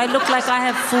plastic. Do I look like I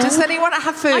have food? Does anyone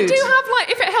have food? I do have,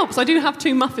 if it helps, I do have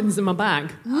 2 muffins in my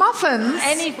bag. Muffins?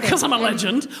 Anything. Because I'm a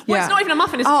legend. Well, Yeah. it's not even a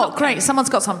muffin, it's a Oh, cupcake. great. Someone's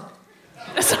got some.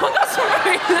 Someone got some.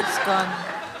 It's gone.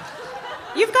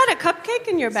 You've got a cupcake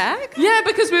in your bag? Yeah,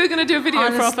 because we were going to do a video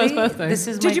Honestly, for our first birthday. This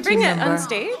is Did my you bring team it member. on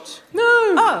stage? No.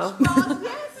 Oh. What is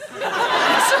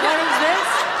this?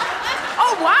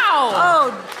 Oh, wow.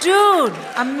 Oh, dude,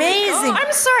 amazing.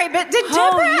 I'm sorry, but did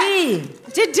Holy.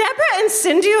 Deborah and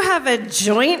Cindy have a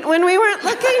joint when we weren't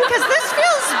looking? Because this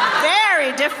feels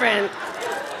very different.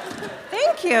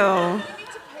 Thank you.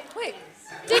 Wait,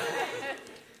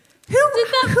 Who did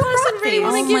that person brought really these?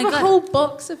 want to Oh give my a God. whole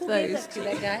box of those to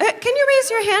that guy? Can you raise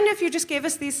your hand if you just gave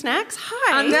us these snacks?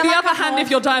 Hi. And the other hand if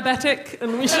you're diabetic,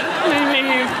 and we should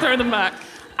maybe throw them back.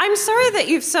 I'm sorry that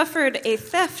you've suffered a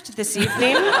theft this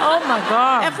evening. Oh my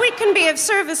God. If we can be of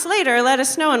service later, let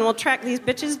us know and we'll track these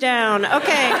bitches down.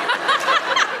 Okay.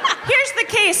 Here's the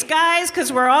case, guys,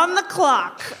 because we're on the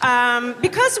clock.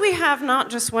 Because we have not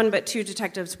just 1 but 2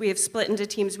 detectives, we have split into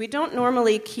teams. We don't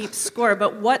normally keep score,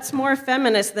 but what's more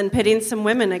feminist than pitting some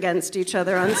women against each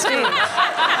other on stage?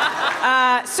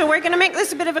 So we're going to make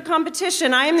this a bit of a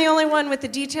competition. I am the only one with the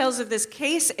details of this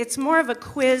case. It's more of a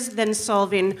quiz than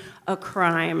solving a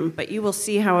crime, but you will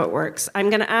see how it works. I'm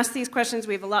going to ask these questions.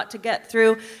 We have a lot to get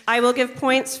through. I will give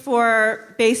points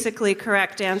for basically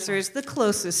correct answers, the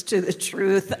closest to the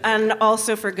truth, and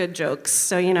also for good jokes.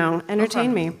 So,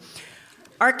 entertain me.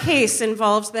 Our case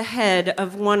involves the head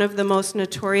of one of the most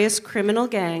notorious criminal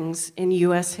gangs in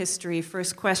U.S. history.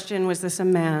 First question, was this a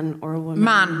man or a woman?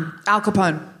 Man. Al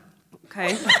Capone.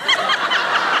 Okay.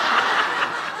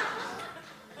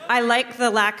 I like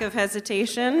the lack of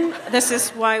hesitation. This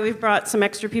is why we've brought some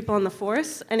extra people on the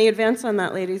force. Any advance on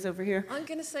that, ladies, over here? I'm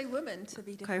going to say woman to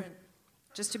be different. Okay.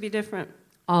 Just to be different.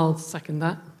 I'll second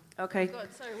that. Okay. God,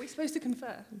 sorry, are we supposed to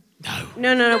confer?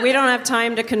 No. We don't have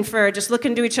time to confer. Just look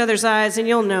into each other's eyes and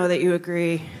you'll know that you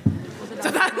agree.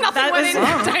 So nothing went in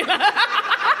Taylor.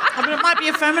 I mean, it might be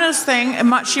a feminist thing.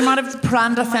 She might have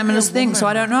planned a feminist thing, so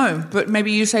I don't know. But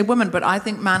maybe you say woman, but I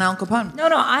think man Al Capone. No,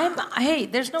 hey,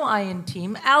 there's no I in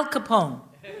team. Al Capone.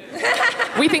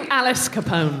 We think Alice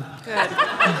Capone.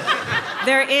 Good.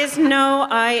 There is no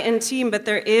I in team, but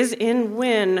there is in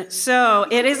win. So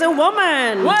it is a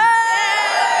woman.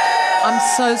 I'm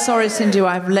so sorry, Cindy.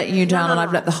 I've let you down and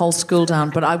I've let the whole school down,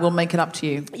 but I will make it up to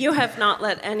you. You have not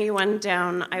let anyone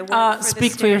down. I went for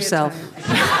speak the for yourself.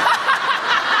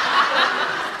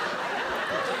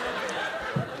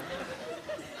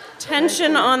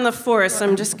 Tension on the force.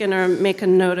 I'm just going to make a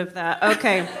note of that.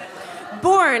 Okay.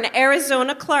 Born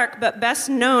Arizona Clark, but best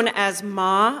known as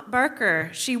Ma Barker.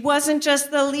 She wasn't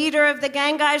just the leader of the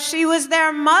gang, guys. She was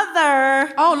their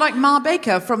mother. Oh, like Ma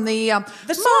Baker from the song.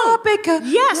 Ma Baker.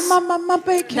 Yes. Ma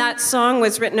Baker. That song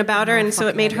was written about her, and so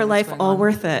it made her life all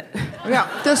worth it. Yeah,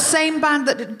 the same band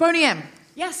that did Boney M.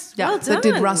 Yes, Yeah, well done. that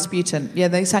did Rasputin. Yeah,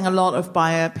 they sang a lot of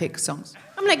biopic songs.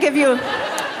 I'm going to give you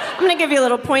a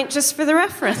little point just for the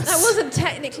reference. That wasn't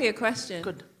technically a question.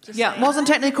 Good. Yeah, it wasn't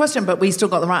technically a question, but we still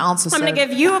got the right answer. I'm going to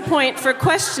give you a point for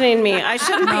questioning me. I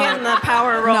shouldn't be in the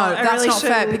power role. No, I that's really not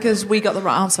fair shouldn't. because we got the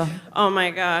right answer. Oh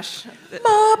my gosh.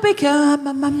 Ma Baker,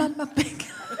 Ma Baker.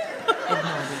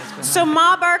 So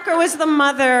Ma Barker was the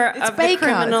mother It's of Baker. the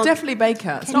criminal. It's definitely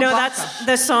Baker. It's not No, Barker.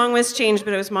 the song was changed,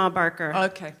 but it was Ma Barker.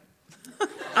 Okay.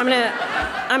 I'm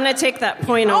gonna take that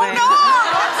point away. Oh no!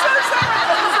 I'm so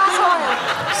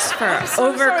sorry. For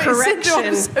overcorrection. Cindy,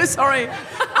 I'm so sorry.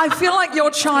 I feel like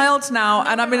your child now,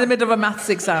 and I'm in the middle of a maths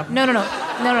exam. No.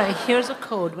 Here's a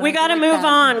code. We got to move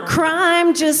on.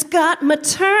 Crime just got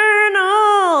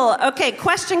maternal. Okay,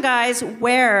 question, guys.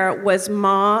 Where was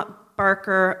Ma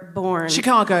Barker born?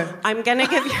 Chicago. I'm gonna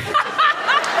give you.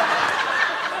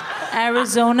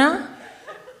 Arizona.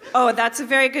 Oh, that's a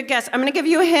very good guess. I'm going to give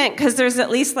you a hint because there's at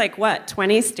least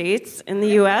 20 states in the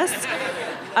U.S.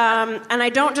 And I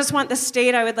don't just want the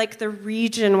state. I would like the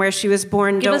region where she was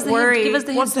born. Don't worry. Give us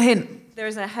the hint. What's the hint?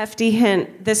 There's a hefty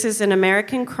hint. This is an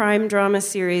American crime drama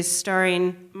series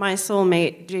starring my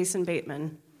soulmate, Jason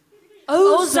Bateman.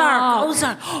 Ozark.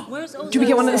 Where's Ozark? Do we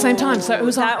get one at the same time? So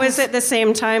Ozark. That was at the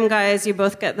same time, guys. You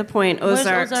both get the point.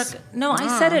 Ozarks. Where's Ozark? No,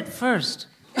 I said it first.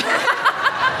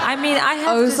 I mean, I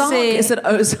have Ozark? to say... Is it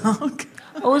Ozark?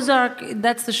 Ozark,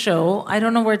 that's the show. I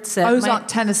don't know where it's set. Ozark,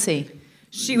 Tennessee.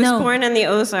 She was born in the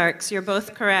Ozarks. You're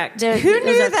both correct. There- Who the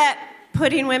knew Ozarks. that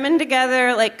putting women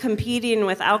together, competing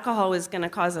with alcohol, was going to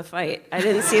cause a fight? I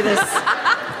didn't see this.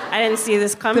 I didn't see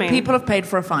this coming. But people have paid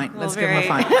for a fight. Let's give them a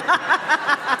fight.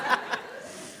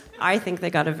 I think they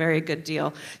got a very good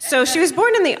deal. So she was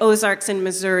born in the Ozarks in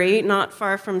Missouri, not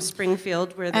far from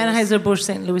Springfield, where there's... Anheuser-Busch,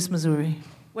 St. Louis, Missouri.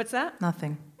 What's that?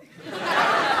 Nothing.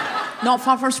 Not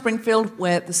far from Springfield,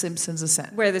 where The Simpsons are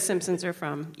set. Where the Simpsons are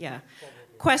from, yeah.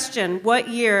 Question, what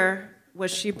year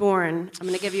was she born? I'm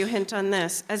going to give you a hint on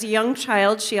this. As a young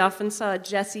child, she often saw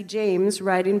Jesse James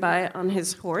riding by on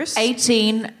his horse.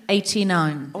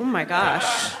 1889. Oh my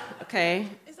gosh. Okay.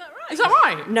 Is that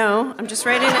right? No, I'm just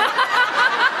writing it.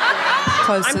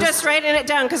 Closest. I'm just writing it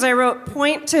down because I wrote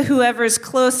point to whoever's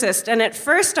closest. And at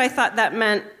first I thought that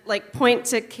meant point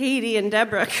to Katie and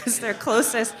Deborah because they're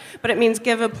closest. But it means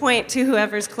give a point to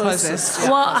whoever's closest.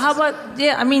 Well, how about,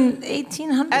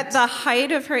 1800? At the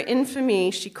height of her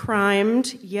infamy, she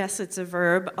crimed, yes, it's a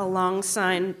verb,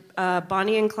 alongside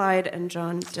Bonnie and Clyde and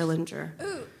John Dillinger.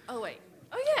 Ooh, oh wait.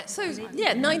 Oh yeah, so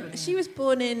she was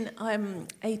born in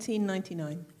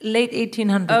 1899. Late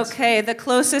 1800s. Okay, the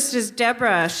closest is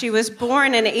Deborah. She was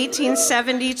born in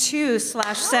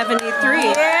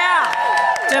 1872/73.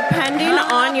 Yeah! Depending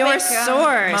on your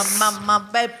source.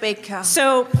 Baker.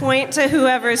 So point to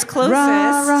whoever's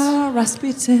closest.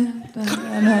 Rasputin.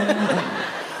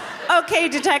 Okay,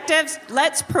 detectives,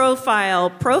 let's profile.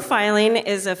 Profiling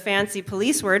is a fancy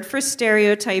police word for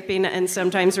stereotyping and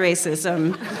sometimes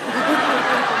racism.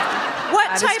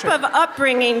 What type of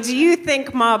upbringing do you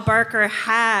think Ma Barker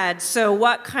had? So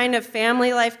what kind of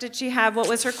family life did she have? What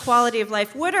was her quality of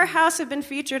life? Would her house have been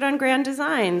featured on Grand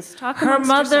Designs? Her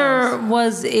mother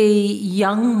was a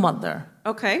young mother.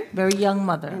 Okay. Very young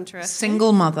mother. Interesting.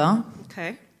 Single mother.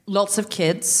 Okay. Lots of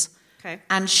kids. Okay.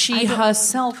 And she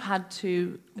herself had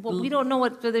to... Well, we don't know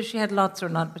whether she had lots or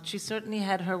not, but she certainly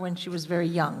had her when she was very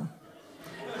young.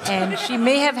 And she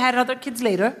may have had other kids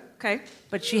later. Okay.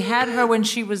 But she had her when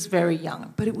she was very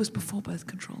young. But it was before birth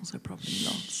control, so probably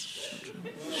lots.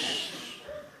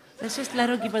 Let's just let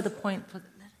her give her the point. Let her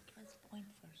give us the point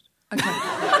first. Okay.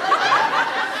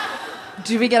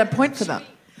 Do we get a point for that?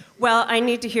 Well, I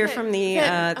need to hear from the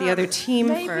other team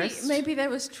first. Maybe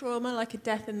there was trauma, like a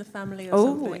death in the family or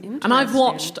something. Interesting. And I've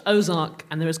watched Ozark,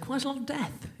 and there is quite a lot of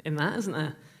death in that, isn't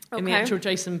there? In the actual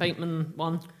Jason Bateman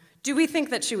one. Do we think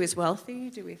that she was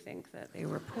wealthy? Do we think that they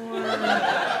were poor?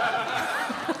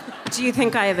 Do you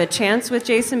think I have a chance with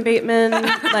Jason Bateman?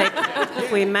 Like,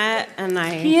 if we met and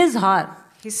He is hot.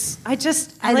 I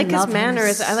like his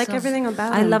manners. I like everything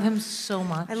about him. I love him so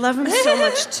much. I love him so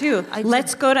much, too.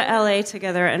 Let's go to LA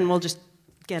together and we'll just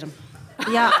get him.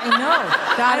 Yeah, I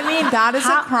know. That is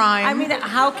a crime. I mean,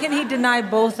 how can he deny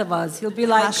both of us? He'll be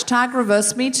like... Hashtag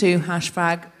reverse me too.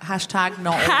 Hashtag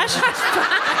not.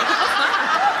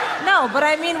 No, but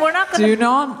I mean, we're not going to... Do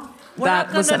not.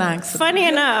 That was an accident. Funny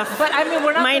enough, but I mean,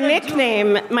 we're not.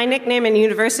 My nickname in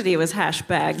university was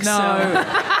Hashbag. No. So.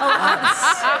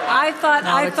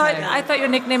 I thought your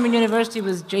nickname in university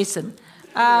was Jason.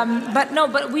 But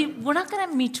we're not going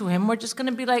to meet to him. We're just going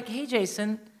to be like, hey,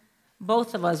 Jason,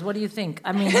 both of us, what do you think?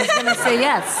 I mean, he's going to say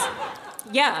yes.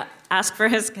 Yeah, ask for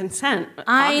his consent.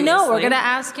 I know. We're going to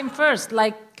ask him first.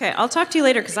 Like, okay, I'll talk to you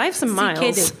later because I have some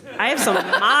miles. I have some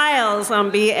miles on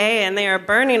BA, and they are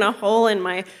burning a hole in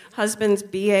my husband's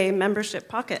BA membership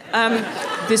pocket.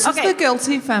 This is the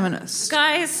guilty feminist.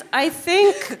 Guys, I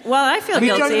think... Well, I feel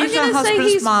guilty. Don't use our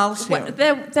husband's miles here.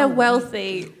 They're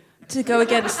wealthy to go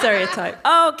against stereotype.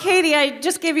 Oh, Katie, I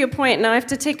just gave you a point. Now I have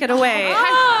to take it away.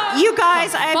 You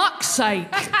guys... For fuck's sake.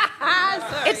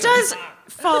 It does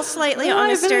fall slightly on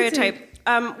a stereotype.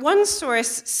 One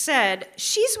source said,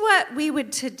 she's what we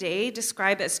would today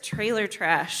describe as trailer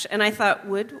trash. And I thought,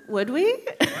 would we?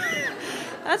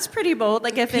 That's pretty bold.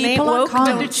 Like, if it ain't woke,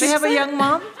 don't Did she have a young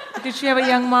mom? Did she have a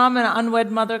young mom and an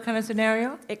unwed mother kind of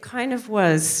scenario? It kind of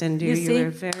was, Cindy. You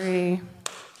were very,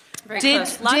 very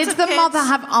close. Did the mother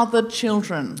have other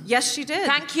children? Yes, she did.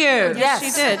 Thank you. Yes,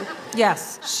 she did.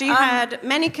 Yes. She had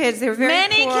many kids. They were very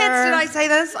many poor. kids. Did I say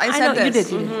this? I said know,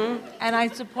 this. You did. And I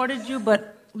supported you,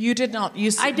 but... You did not.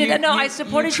 I did. I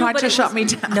supported you. Tried to shut me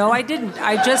down. No, I didn't.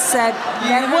 I just said,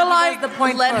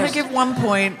 let her give 1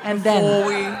 point and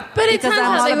then But it turns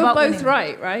out they were both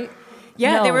right?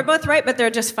 Yeah, they were both right, but they're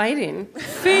just fighting.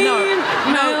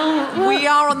 No, we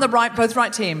are on the both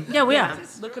right team. Yeah, we are.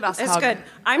 Look at us. It's good.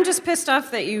 I'm just pissed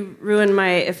off that you ruined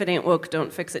my "if it ain't woke,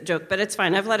 don't fix it" joke, but it's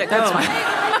fine. I've let it go. That's fine.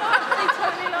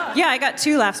 Yeah, I got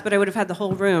 2 laughs, but I would have had the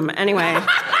whole room anyway.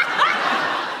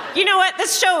 You know what?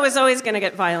 This show is always going to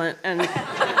get violent, and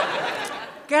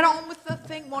get on with the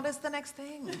thing. What is the next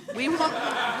thing? We want.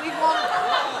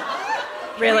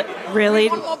 Really. We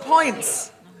want more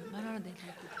points.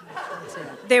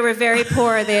 They were very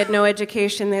poor. They had no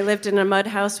education. They lived in a mud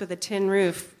house with a tin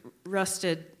roof,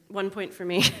 rusted. 1 point for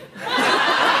me.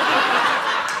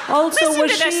 Also,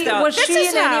 Listen was she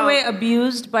in any way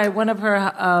abused by one of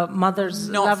her mother's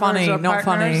lovers or partners? Not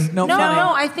funny.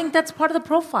 No, I think that's part of the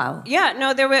profile. Yeah,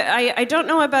 no, there were. I don't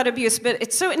know about abuse, but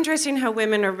it's so interesting how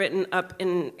women are written up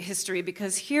in history,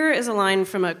 because here is a line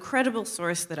from a credible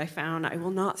source that I found. I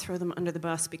will not throw them under the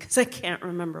bus because I can't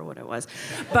remember what it was.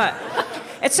 But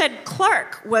it said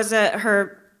Clark was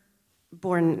her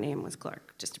born name was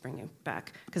Clark, just to bring you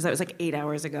back, because that was like 8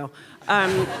 hours ago.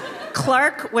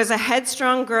 Clark was a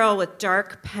headstrong girl with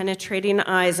dark, penetrating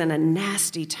eyes and a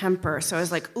nasty temper. So I was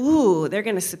like, ooh, they're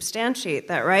going to substantiate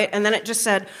that, right? And then it just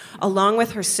said, along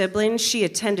with her siblings, she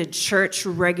attended church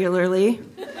regularly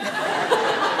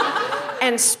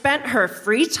and spent her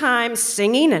free time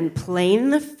singing and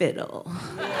playing the fiddle.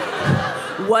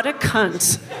 What a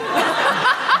cunt.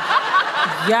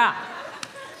 Yeah.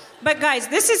 But guys,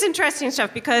 this is interesting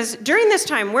stuff, because during this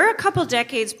time, we're a couple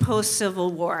decades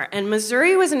post-Civil War, and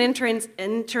Missouri was an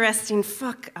interesting...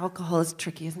 Fuck, alcohol is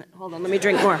tricky, isn't it? Hold on, let me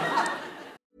drink more.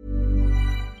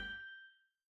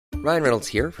 Ryan Reynolds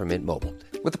here from Mint Mobile.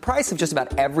 With the price of just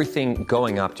about everything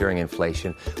going up during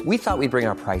inflation, we thought we'd bring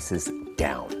our prices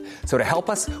down. So to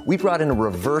help us, we brought in a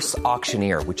reverse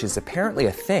auctioneer, which is apparently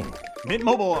a thing. Mint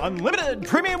Mobile Unlimited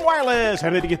Premium Wireless.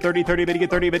 How to get 30, 30, how to get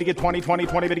 30, how to get 20, 20,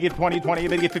 20, how to get 20, 20, how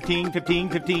to get 15, 15,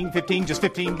 15, 15, just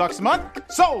 $15 a month?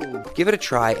 Sold! Give it a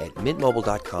try at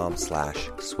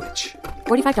mintmobile.com/switch.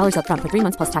 $45 up front for 3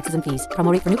 months plus taxes and fees.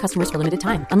 Promo rate for new customers for limited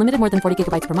time. Unlimited more than 40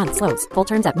 gigabytes per month. Slows full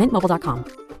terms at mintmobile.com.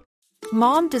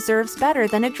 Mom deserves better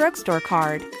than a drugstore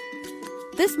card.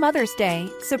 This Mother's Day,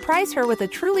 surprise her with a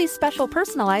truly special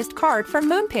personalized card from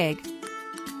Moonpig.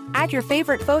 Add your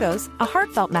favorite photos, a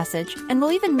heartfelt message, and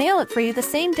we'll even mail it for you the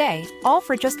same day, all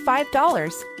for just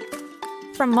 $5.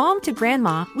 From mom to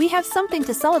grandma, we have something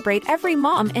to celebrate every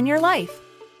mom in your life.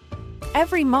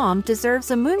 Every mom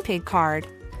deserves a Moonpig card.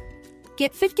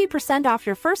 Get 50% off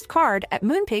your first card at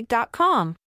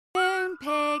moonpig.com.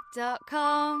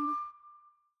 Moonpig.com.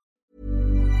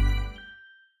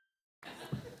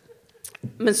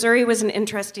 Missouri was an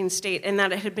interesting state in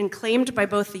that it had been claimed by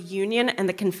both the Union and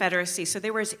the Confederacy. So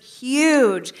there was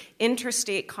huge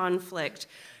interstate conflict.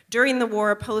 During the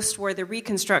war, post-war, the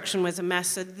Reconstruction was a mess.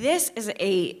 So this is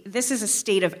a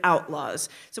state of outlaws.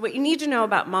 So what you need to know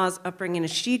about Ma's upbringing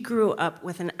is she grew up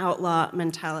with an outlaw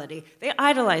mentality. They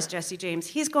idolized Jesse James.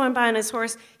 He's going by on his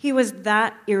horse. He was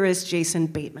that era's Jason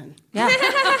Bateman. Yeah.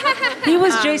 He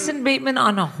was Jason Bateman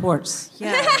on a horse.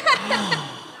 Yeah.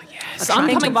 So I'm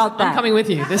coming with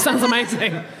you. This sounds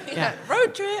amazing. Yeah.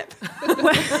 Road trip.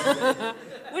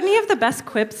 Wouldn't he have the best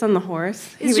quips on the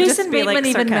horse? Is Jason Bateman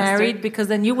even married? Because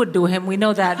then you would do him. We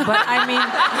know that. But I mean,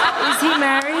 is he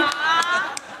married?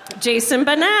 Jason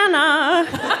Banana.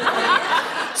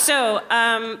 So,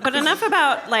 but enough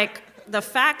about like the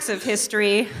facts of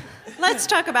history. Let's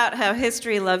talk about how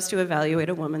history loves to evaluate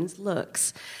a woman's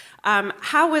looks.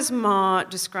 How was Ma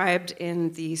described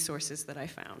in the sources that I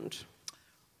found?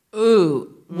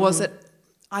 Was it?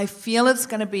 I feel it's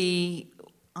going to be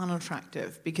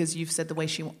unattractive because you've said the way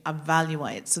she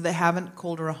evaluates. So they haven't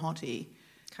called her a hottie. Okay.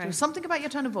 There was something about your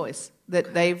tone of voice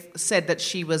that they've said that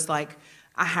she was like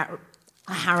a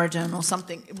harridan or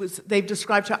something. They've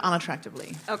described her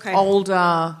unattractively. Okay.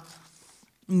 Older,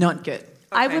 not good. Okay.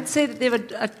 I would say that they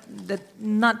would, that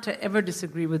not to ever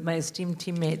disagree with my esteemed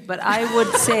teammate, but I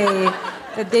would say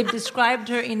that they've described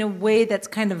her in a way that's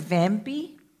kind of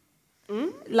vampy.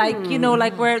 Like, you know,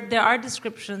 like where there are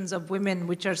descriptions of women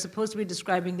which are supposed to be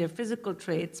describing their physical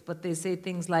traits, but they say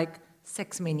things like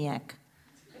sex maniac.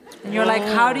 And you're like,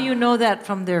 how do you know that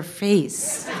from their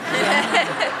face?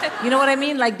 You know what I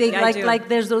mean? Like they like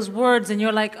there's those words and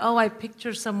you're like, oh, I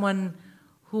picture someone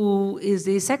who is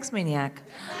a sex maniac.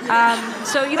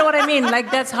 So you know what I mean?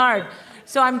 Like that's hard.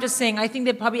 So I'm just saying, I think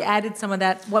they probably added some of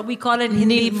that, what we call in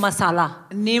Hindi, masala.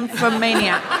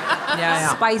 Nymphomaniac.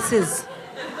 Yeah. Spices.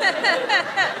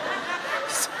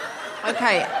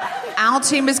 Okay, our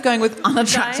team is going with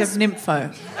unattractive nympho.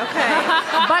 Okay.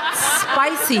 But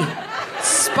spicy.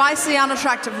 Spicy,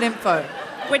 unattractive nympho.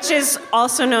 Which is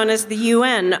also known as the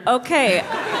UN. Okay,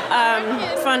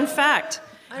 fun fact.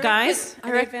 Guys,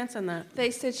 how do I advance on that? They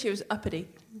said she was uppity.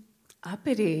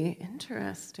 Uppity,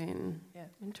 interesting. Yeah.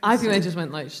 I think they just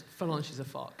went like, full on, she's a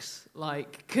fox.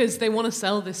 Like, because they want to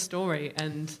sell this story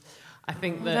and... I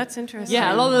think that's interesting.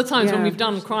 Yeah, a lot of the times when we've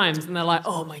done crimes and they're like,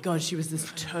 oh my God, she was this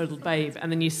total babe.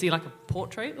 And then you see like a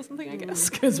portrait or something, I guess,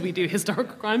 because we do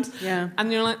historical crimes. Yeah.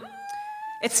 And you're like,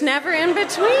 it's never in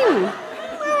between.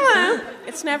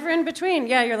 It's never in between.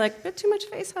 Yeah, you're like, bit too much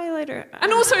face highlighter.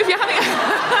 And also if you're having...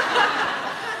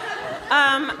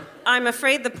 I'm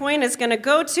afraid the point is going to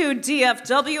go to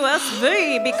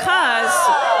DFWSV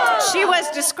because she was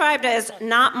described as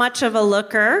not much of a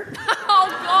looker. Oh,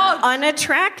 God.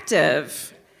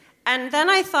 Unattractive. And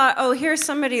then I thought, oh, here's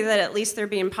somebody that at least they're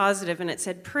being positive, and it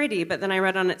said pretty, but then I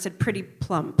read on it said pretty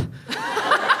plump.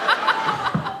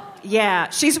 Yeah,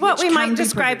 she's what we might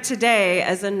describe today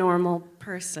as a normal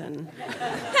person.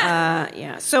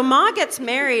 Yeah. So Ma gets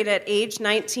married at age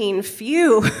 19.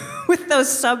 Phew, with those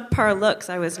subpar looks,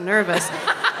 I was nervous.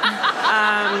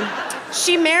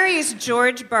 She marries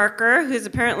George Barker, who's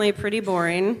apparently pretty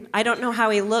boring. I don't know how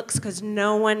he looks because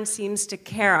no one seems to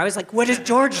care. I was like, what does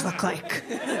George look like?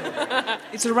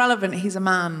 It's irrelevant. He's a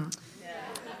man.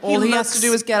 All he has to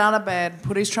do is get out of bed,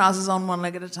 put his trousers on one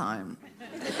leg at a time.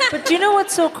 But do you know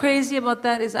what's so crazy about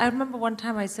that is I remember one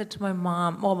time I said to my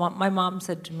mom, my mom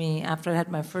said to me after I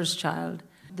had my first child,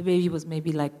 the baby was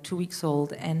maybe like 2 weeks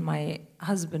old and my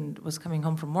husband was coming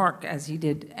home from work as he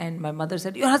did and my mother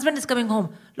said, your husband is coming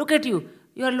home. Look at you.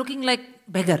 You are looking like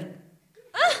beggar.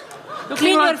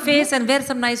 Clean your face and wear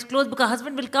some nice clothes because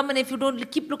husband will come and if you don't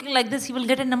keep looking like this, he will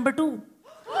get a number 2.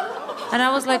 And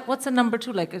I was like, what's a number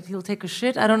 2? Like he'll take a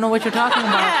shit? I don't know what you're talking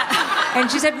about. And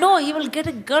she said, no, he will get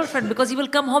a girlfriend because he will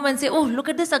come home and say, oh, look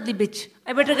at this ugly bitch.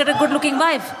 I better get a good-looking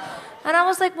wife. And I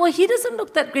was like, well, he doesn't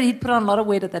look that great. He'd put on a lot of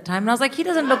weight at that time. And I was like, he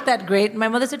doesn't look that great. And my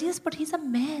mother said, yes, but he's a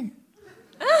man.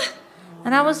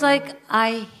 And I was like,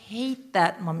 I hate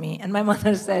that, Mummy. And my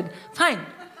mother said, fine,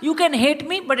 you can hate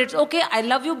me, but it's okay. I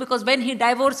love you because when he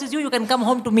divorces you, you can come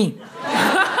home to me.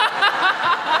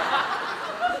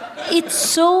 It's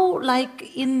so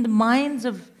like in the minds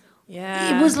of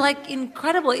Yeah. It was like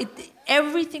incredible.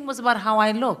 Everything was about how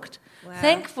I looked. Wow.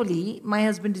 Thankfully, my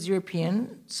husband is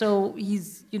European, so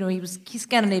he's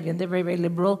Scandinavian. They're very, very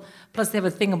liberal. Plus, they have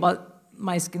a thing about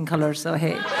my skin color. So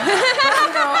hey, but,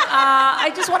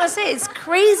 I just want to say it's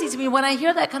crazy to me when I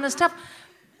hear that kind of stuff.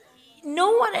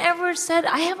 No one ever said,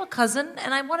 I have a cousin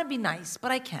and I want to be nice,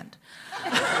 but I can't.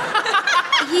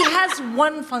 He has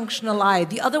one functional eye.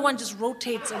 The other one just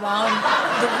rotates around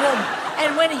the room.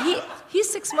 And when he's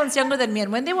 6 months younger than me,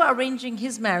 and when they were arranging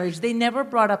his marriage, they never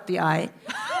brought up the eye.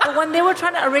 But when they were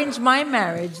trying to arrange my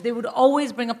marriage, they would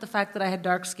always bring up the fact that I had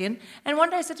dark skin. And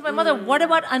one day I said to my mother, what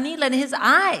about Anil and his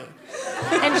eye?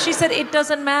 And she said, it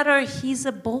doesn't matter, he's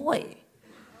a boy.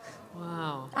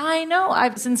 Wow. I know.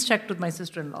 I've since checked with my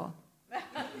sister-in-law.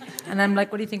 And I'm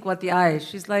like, what do you think about the eye?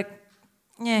 She's like,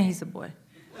 yeah, he's a boy.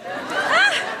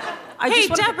 Hey,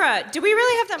 Deborah, do we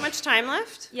really have that much time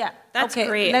left? Yeah. That's okay,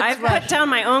 great. I've put down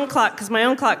my own clock because my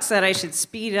own clock said I should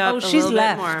speed up a little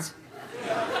bit more.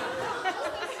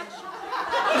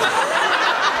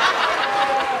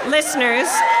 Listeners,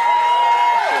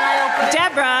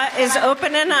 Deborah is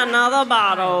opening another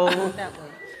bottle.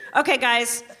 Okay,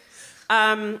 guys.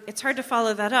 It's hard to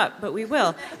follow that up, but we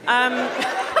will.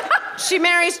 She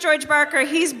marries George Barker.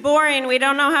 He's boring. We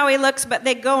don't know how he looks, but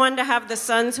they go on to have the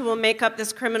sons who will make up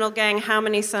this criminal gang. How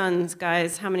many sons,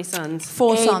 guys? How many sons?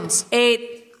 4 sons.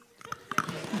 8.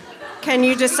 Can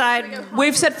you decide?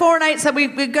 We've said 4 and 8, so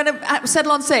we're going to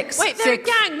settle on 6. Wait, they're a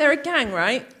gang. They're a gang,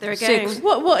 right? They're a gang. 6.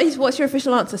 What's your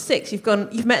official answer? 6.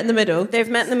 You've met in the middle. They've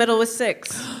met in the middle with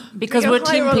 6. Because we're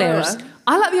team players.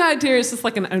 I like the idea it's just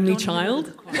like an only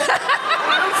child. It's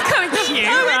kind of cute,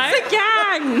 right? It's a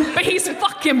gang. But he's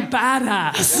fucking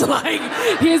badass. Like,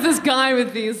 here's this guy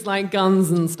with these like guns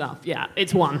and stuff. Yeah,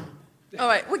 it's 1. All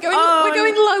right, we're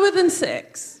going lower than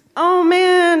 6. Oh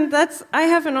man, I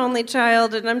have an only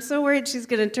child, and I'm so worried she's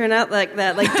gonna turn out like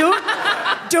that. Like,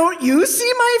 don't you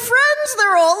see my friends?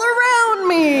 They're all around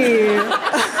me.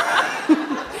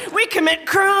 We commit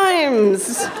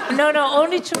crimes. No,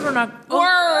 only children are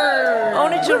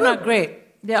great.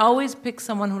 They always pick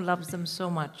someone who loves them so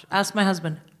much. Ask my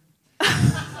husband.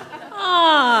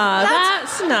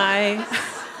 That's nice.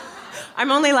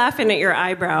 I'm only laughing at your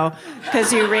eyebrow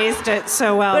because you raised it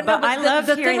so well. But I love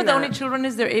the hearing thing with that. only children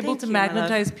is they're able to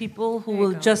magnetize people who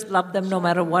will just love them no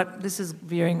matter what. This is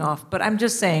veering off. But I'm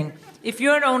just saying, if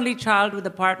you're an only child with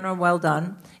a partner, well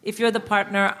done. If you're the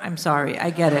partner, I'm sorry. I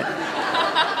get it.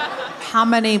 How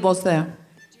many was there?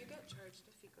 Do you get charged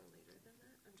if you go later than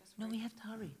that? No, we have to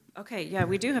hurry. Okay, yeah,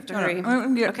 we do have to hurry.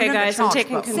 Yeah, okay, guys, I'm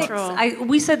taking control. 6.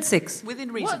 We said 6.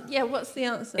 Within reason. What's the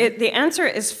answer? The answer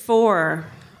is 4.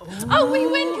 Oh, we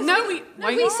win. No, we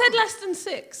said less than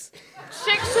 6.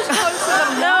 6 is closer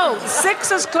than 1. No,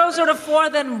 6 is closer to 4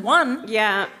 than 1.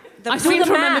 Yeah. I seem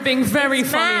to remember being very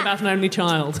funny about an only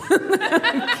child.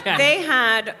 Okay. They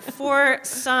had 4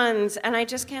 sons, and I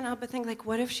just can't help but think, like,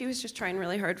 what if she was just trying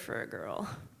really hard for a girl?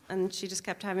 And she just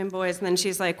kept having boys, and then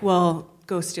she's like, well,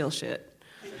 go steal shit.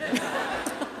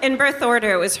 In birth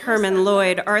order, it was Herman,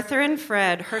 Lloyd, Arthur, and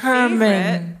Fred. Her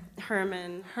favorite...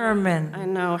 Herman. I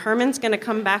know. Herman's going to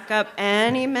come back up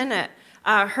any minute.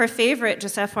 Her favorite,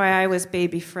 just FYI, was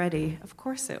baby Freddie. Of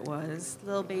course it was.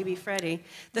 Little baby Freddie.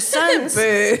 The sons...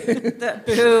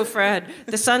 Boo, Fred.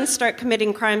 The sons start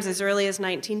committing crimes as early as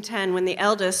 1910 when the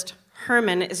eldest,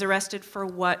 Herman, is arrested for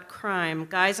what crime?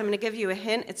 Guys, I'm going to give you a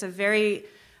hint. It's a very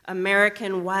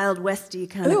American, Wild Westy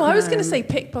kind of crime. I was going to say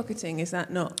pickpocketing. Is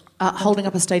that not? Holding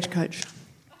up a stagecoach.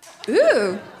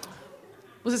 Ooh.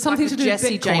 Was it something to do with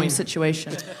Jesse Bitcoin? James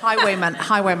situation? Highwayman.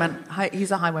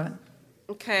 He's a highwayman.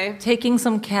 Okay. Taking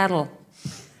some cattle.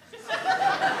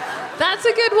 That's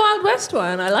a good Wild West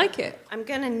one. I like it. I'm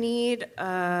going to need...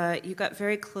 you got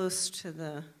very close to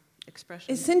the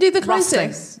expression. Is Cindy the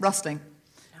closest?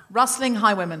 Rustling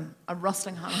highwayman. A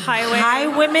rustling highwayman. High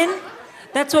women?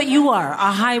 That's what you are,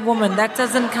 a high woman. That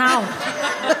doesn't count.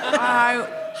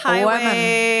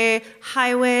 Highway.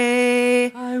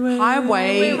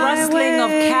 Rustling of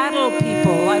cattle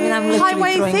people. I mean, I'm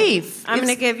literally highway thief. I'm going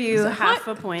to give you half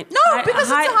a point. No, because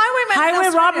it's a highwayman. Highway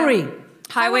robbery.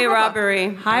 Highway robbery.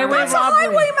 That's a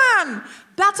highwayman.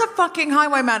 That's a fucking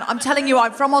highwayman. I'm telling you,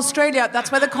 I'm from Australia.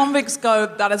 That's where the convicts go.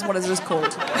 That is what it is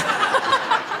called.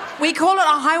 We call it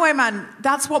a highwayman.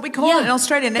 That's what we call it in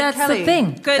Australia. Nick That's Kelly. the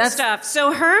thing. Good stuff.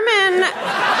 So Herman,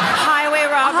 highway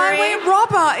robbery. A highway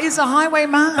robber is a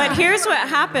highwayman. But here's what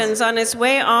happens on his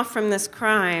way off from this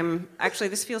crime. Actually,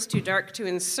 this feels too dark to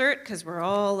insert because we're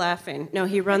all laughing. No,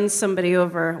 he runs somebody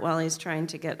over while he's trying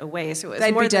to get away. So it was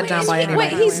They'd more be dead now by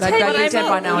anyway. Wait, he's They'd be dead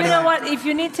by now You anyway. know what? If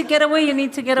you need to get away, you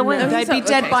need to get away. They'd be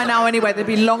dead by now anyway. They'd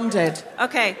be long dead.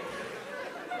 Okay.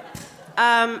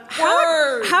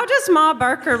 How does Ma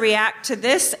Barker react to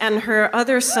this and her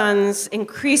other sons'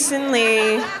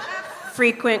 increasingly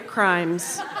frequent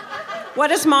crimes? What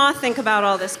does Ma think about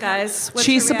all this, guys? What's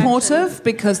She's her reaction? supportive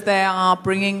because they are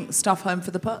bringing stuff home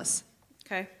for the purse.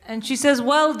 Okay. And she says,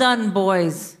 well done,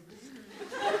 boys.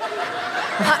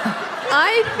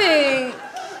 I think...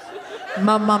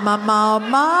 Ma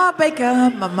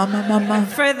Baker, ma.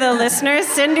 For the listeners,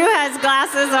 Sindhu has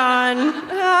glasses on.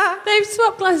 They've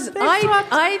swapped glasses.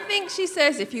 I think she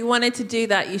says, if you wanted to do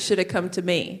that, you should have come to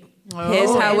me.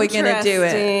 Here's how we're going to do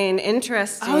it.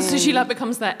 Interesting. Oh, so she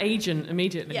becomes their agent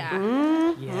immediately. Yeah.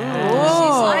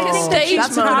 I think that she's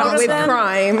That's proud of with them.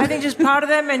 crime. I think she's proud of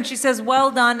them, and she says,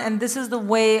 well done, and this is the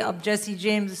way of Jesse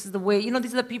James. This is the way,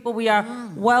 these are the people we are.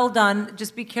 Well done.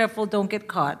 Just be careful, don't get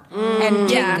caught. And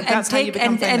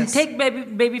take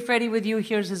baby Freddie with you.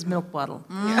 Here's his milk bottle.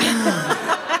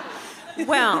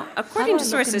 Well, according to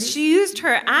sources, she used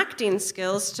her acting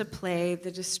skills to play the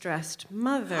distressed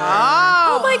mother.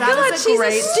 Oh my God, she's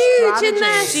a stooge in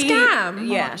their scam.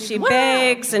 Yeah, she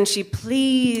begs and she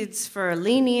pleads for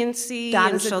leniency,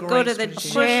 and she'll go to the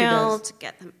jail to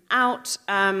get them out.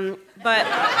 But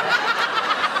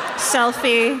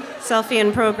selfie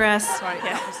in progress. Sorry,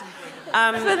 yeah.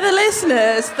 For the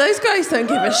listeners, those guys don't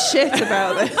give a shit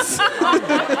about this.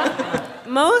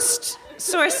 Most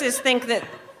sources think that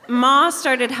Ma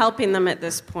started helping them at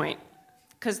this point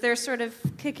because they're sort of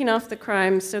kicking off the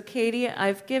crimes. So, Katie,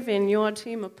 I've given your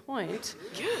team a point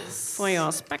for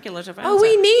your speculative answer. Oh,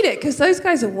 we need it because those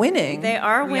guys are winning. They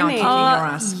are We are winning. kicking your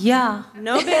ass. Yeah.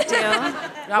 No big deal.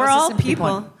 We're was a all sympathy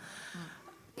people.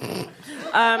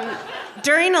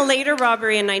 During a later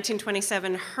robbery in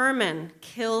 1927, Herman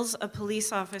kills a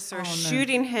police officer,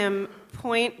 shooting him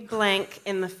point blank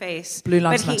in the face. Blue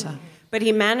Lives Matter. But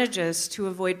he manages to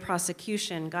avoid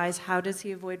prosecution. Guys, how does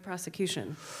he avoid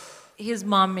prosecution? His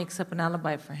mom makes up an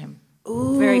alibi for him.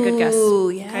 Ooh, very good guess. Ooh,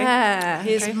 yeah.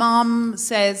 His mom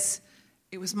says,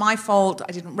 it was my fault,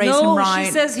 I didn't raise him right. No,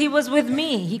 she says he was with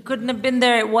me. He couldn't have been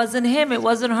there. It wasn't him. It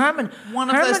wasn't Herman.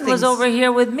 Herman was over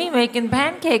here with me making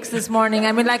pancakes this morning.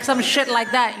 I mean, like some shit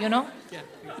like that, You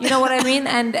know what I mean?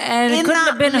 And it couldn't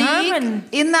have been Herman.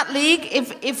 In that league,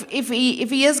 if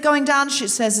he is going down, she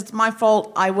says it's my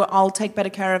fault. I'll take better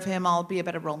care of him. I'll be a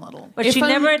better role model. But she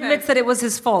never admits that it was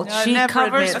his fault. No, she never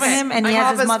covers admits. for him, and he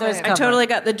has his mother's cover. I totally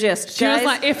got the gist. She was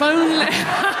like, if only...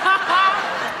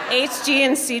 HG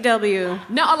and CW.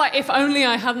 No, like, if only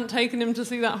I hadn't taken him to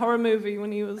see that horror movie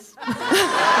when he was...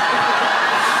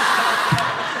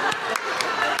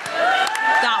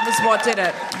 That was what did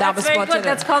it. That's very good.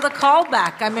 That's called a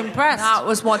callback. I'm impressed. That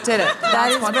was what did it.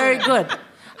 That is very good.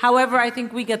 However, I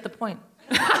think we get the point.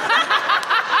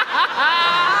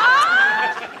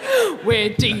 We're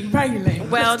derailing.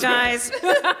 Well, guys,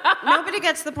 nobody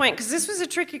gets the point, because this was a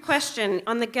tricky question.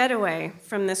 On the getaway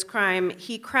from this crime,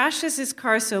 he crashes his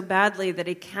car so badly that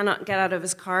he cannot get out of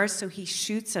his car, so he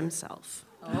shoots himself.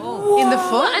 Oh. In the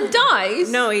foot? And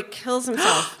dies? No, he kills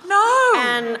himself. No!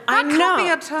 And that I know. can't be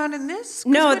a turn in this.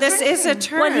 No, this is a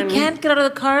turn. Well, he can't get out of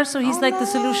the car, so he's the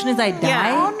solution is I die?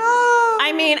 Yeah. Oh, no!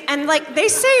 I mean, and they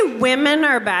say women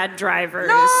are bad drivers.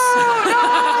 No!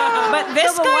 But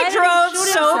this guy drove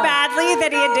so badly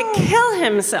that he had to kill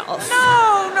himself.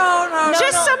 No.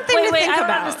 Just something to think I don't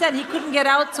about. understand. He couldn't get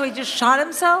out, so he just shot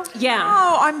himself? Yeah.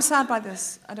 No, I'm sad by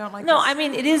this. I don't like this. No, I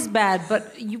mean, it is bad,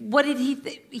 but what did he...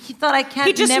 he thought I can't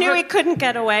He just knew he couldn't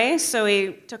get away, so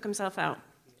he took himself out.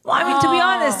 Well, I mean, to be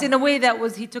honest, in a way,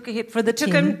 he took a hit for the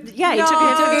team. He took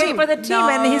a hit for the team,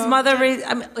 and his mother raised...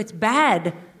 I mean, it's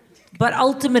bad, but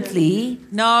ultimately...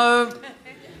 No.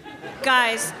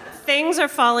 Guys, things are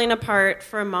falling apart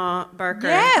for Ma Barker.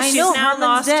 Yes, she's know, now Herman's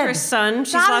lost dead. her son.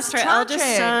 She's That lost her is eldest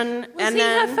tragic. son. Was he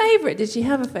her favourite? Did she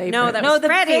have a favourite? No, that was the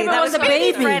Freddie. favourite That was was a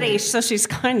baby. Freddie, so she's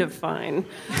kind of fine.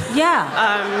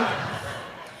 Yeah.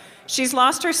 She's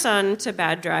lost her son to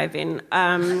bad driving.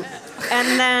 And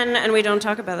we don't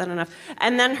talk about that enough.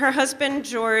 And then her husband,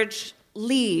 George,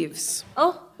 leaves.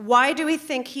 Oh. Why do we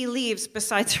think he leaves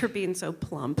besides her being so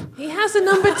plump? He has a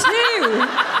number 2.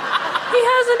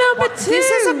 This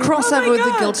is a crossover with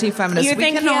the guilty feminist. You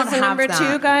think he has a number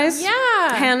 2, guys?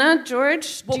 Yeah. Hannah,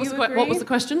 George, What was the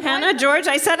question? Hannah, George?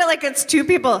 I said it like it's 2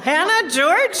 people. Hannah,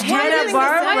 George? Hannah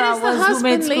Why Barbara does the was who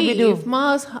made husband leave? Scooby-Doo.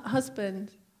 Ma's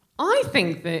husband. I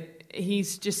think that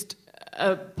he's just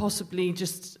possibly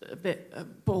just a bit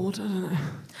bored. I don't know.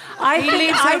 He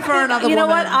leaves her for another You know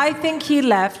woman. what? I think he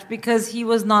left because he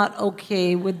was not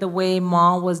okay with the way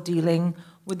Ma was dealing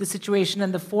with the situation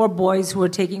and the 4 boys who were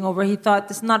taking over. He thought,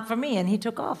 this is not for me, and he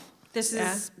took off. This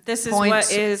is Point.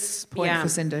 what is... Point yeah. for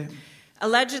Sindhu.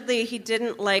 Allegedly, he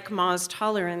didn't like Ma's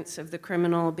tolerance of the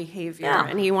criminal behavior, Yeah.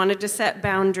 and he wanted to set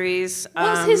boundaries.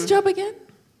 What's his job again?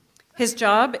 His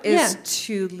job is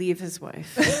to leave his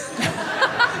wife.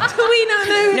 Do we not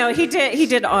know? No, he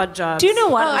did odd jobs. Do you know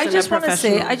what? He I wasn't just a want to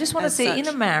say, professional as in a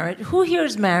such. marriage, who here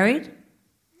is married?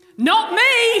 Not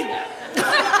me!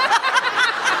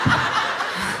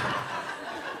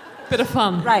 Bit of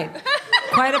fun. Right.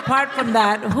 Quite apart from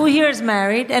that, who here is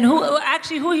married? And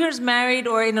who here is married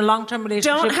or in a long-term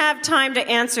relationship? Don't have time to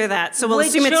answer that, so we'll With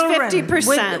assume children. it's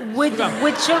 50%. With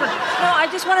children. No, I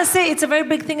just want to say it's a very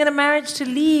big thing in a marriage to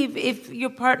leave if your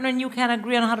partner and you can't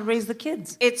agree on how to raise the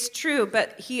kids. It's true,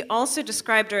 but he also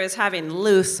described her as having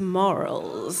loose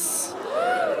morals.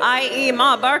 I.e.,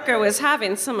 Ma Barker was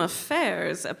having some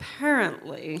affairs,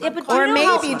 apparently. Yeah, but do or you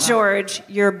know maybe, how- George,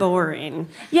 you're boring.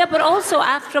 Yeah, but also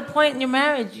after a point in your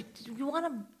marriage, you want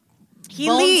to He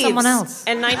bone leaves someone else.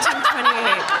 in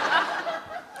 1928.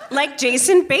 Like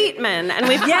Jason Bateman, and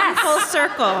we've come full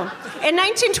circle. In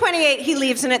 1928, he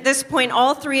leaves, and at this point,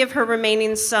 all three of her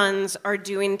remaining sons are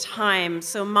doing time.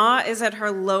 So Ma is at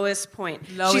her lowest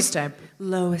point. Lowest ebb.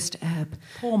 Lowest ebb.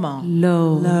 Poor Ma.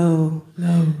 Low.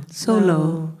 So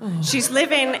low. She's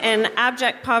living in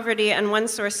abject poverty, and one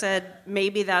source said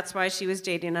maybe that's why she was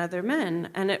dating other men.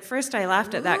 And at first I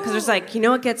laughed at that, because it's like, you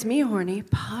know what gets me horny?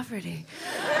 Poverty.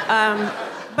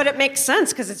 But it makes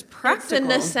sense, because it's practical. It's a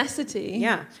necessity.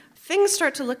 Yeah. Things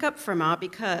start to look up for Ma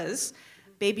because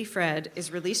baby Fred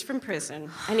is released from prison,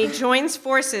 and he joins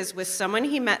forces with someone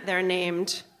he met there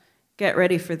named, get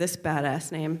ready for this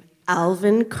badass name,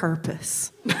 Alvin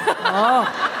Karpus.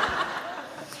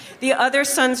 The other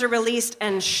sons are released,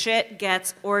 and shit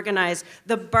gets organized.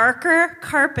 The Barker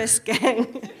Karpus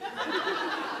gang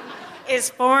is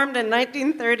formed in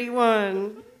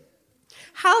 1931.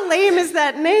 How lame is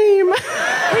that name?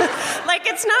 Like,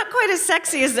 it's not quite as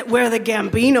sexy as that we're the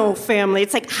Gambino family.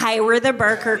 It's like, hi, we're the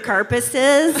Barker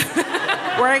Karpuses.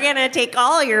 We're going to take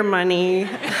all your money.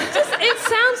 It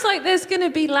sounds like there's going to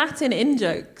be Latin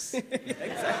in-jokes.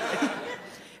 Exactly.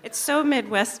 It's so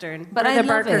Midwestern. But we're I the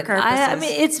love Barker it. Karpuses. I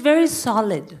mean, it's very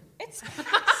solid. It's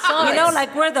solid. You know,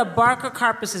 like we're the Barker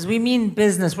Karpuses. We mean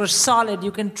business. We're solid.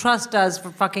 You can trust us for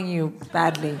fucking you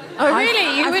badly. Oh,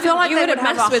 really? I feel like you they wouldn't would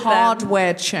have mess a with them.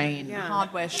 hardware chain. Yeah.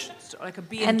 Hardware, like a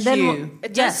B&Q. And then It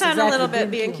does yes, sound exactly, a little bit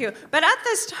B&Q. But at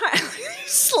this time,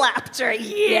 slapped her.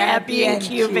 Yeah,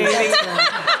 B&Q, B&Q, baby.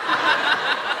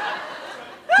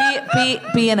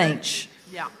 B&H.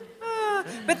 Yeah.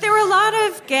 But there were a lot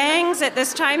of gangs at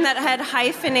this time that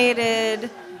had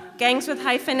gangs with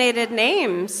hyphenated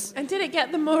names. And did it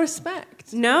get them more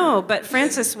respect? No, but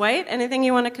Francis White, anything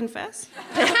you want to confess?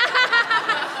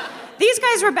 These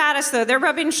guys were baddest, though. They're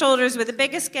rubbing shoulders with the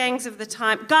biggest gangs of the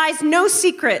time. Guys, no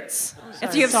secrets.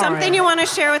 If you have something you want to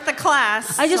share with the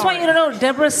class. I just want you to know,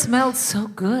 Deborah smells so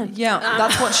good. Yeah,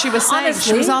 that's what she was saying.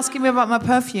 Honestly, she was asking me about my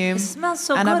perfume. It smells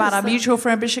so and good. about It's our like- mutual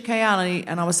friend, Bishop Kayali.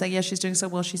 And I was saying, yeah, she's doing so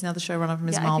well. She's now the showrunner of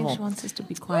Ms. Yeah, I Marvel. think she wants us to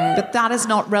be quiet. But that is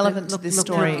not relevant to this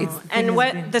story. And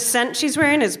what the scent she's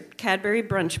wearing is Cadbury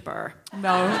Brunch Bar.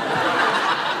 No.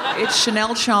 It's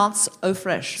Chanel Chance Eau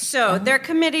Fraiche. So they're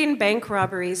committing bank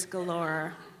robberies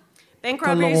galore. Bank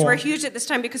robberies were huge at this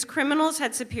time because criminals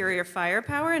had superior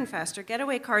firepower and faster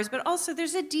getaway cars, but also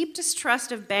there's a deep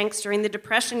distrust of banks during the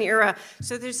Depression era,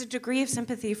 so there's a degree of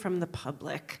sympathy from the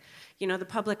public. You know, the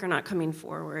public are not coming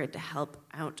forward to help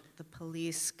out the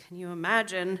police. Can you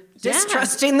imagine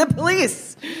distrusting the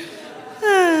police?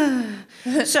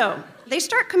 So they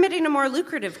start committing a more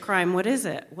lucrative crime. What is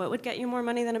it? What would get you more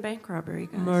money than a bank robbery,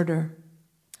 guys? Murder.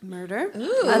 Murder?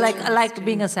 Ooh. I like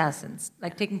being assassins,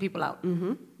 like taking people out.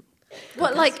 Mm-hmm.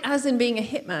 What, like as in being a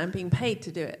hitman, being paid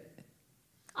to do it?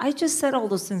 I just said all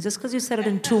those things. Just because you said it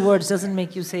in 2 words doesn't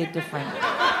make you say it different.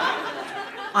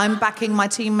 I'm backing my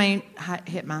teammate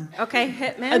Hitman. Okay,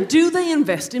 Hitman. And do they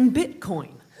invest in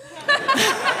Bitcoin?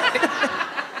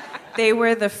 They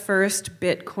were the first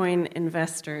Bitcoin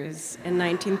investors in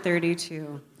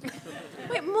 1932.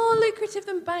 Wait, more lucrative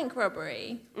than bank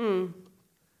robbery?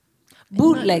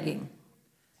 Bootlegging.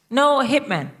 No,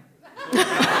 hitman.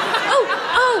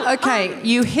 Okay,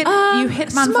 you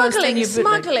hitman first, then you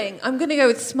bootleg. Smuggling. I'm going to go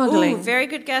with smuggling. Ooh, very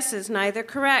good guesses. Neither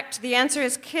correct. The answer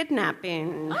is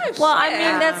kidnapping. Well, I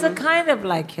mean, that's a kind of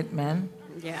like hitman.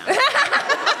 Yeah.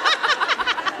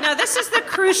 Now, this is the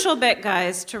crucial bit,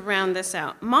 guys, to round this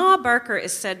out. Ma Barker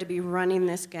is said to be running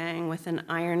this gang with an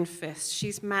iron fist.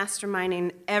 She's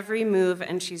masterminding every move,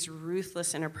 and she's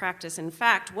ruthless in her practice. In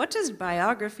fact, what does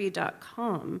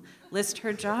biography.com list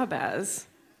her job as?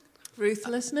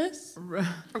 Ruthlessness?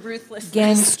 Ruthless.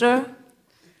 Gangster.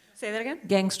 Say that again?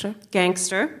 Gangster.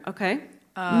 Gangster, okay.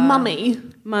 Mummy.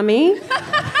 Mummy.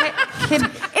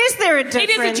 Is is there a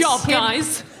difference? It is a job,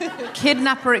 guys.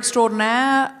 Kidnapper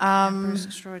extraordinaire.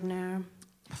 Extraordinaire.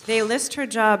 They list her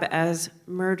job as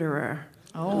murderer.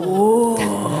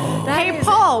 Oh. Hey,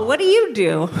 Paul, what do you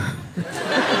do?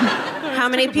 How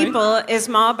many people is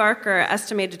Ma Barker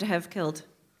estimated to have killed?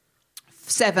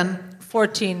 7.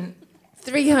 14.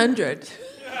 300.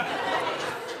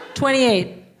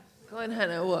 28. Go on,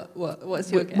 Hannah.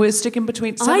 What's your guess? We're sticking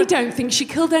between 7. I don't think she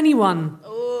killed anyone.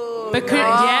 Because,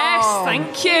 yes,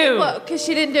 thank you. What, because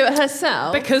she didn't do it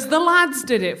herself? Because the lads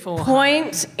did it for her.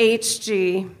 Point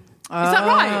HG. Is that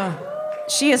right?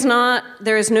 She is not...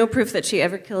 There is no proof that she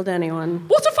ever killed anyone.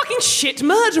 What a fucking shit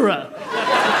murderer.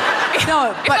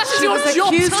 No, but she was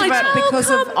accused of it because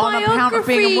of on account of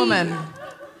being a woman.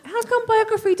 How come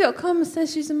biography.com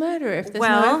says she's a murderer if there's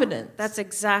no evidence? That's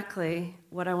exactly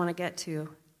what I want to get to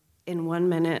in 1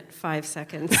 minute, 5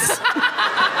 seconds.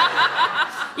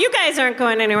 You guys aren't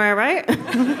going anywhere, right?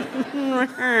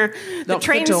 The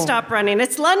train stopped running.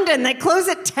 It's London. They close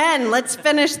at 10. Let's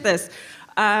finish this.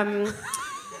 I'm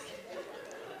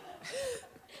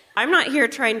not here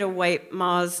trying to wipe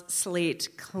Ma's slate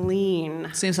clean.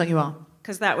 Seems like you are.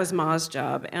 Because that was Ma's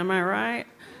job. Am I right?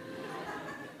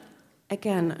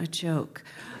 Again, a joke.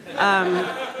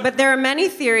 But there are many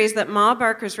theories that Ma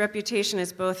Barker's reputation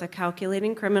as both a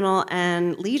calculating criminal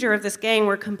and leader of this gang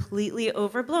were completely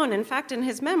overblown. In fact, in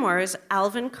his memoirs,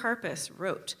 Alvin Karpis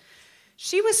wrote,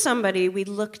 "She was somebody we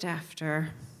looked after."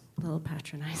 A little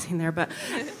patronizing there, but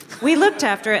we looked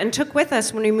after and took with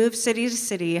us when we moved city to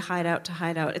city, hideout to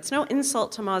hideout. It's no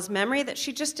insult to Ma's memory that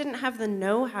she just didn't have the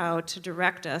know-how to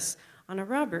direct us on a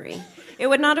robbery. It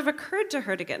would not have occurred to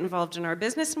her to get involved in our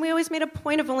business, and we always made a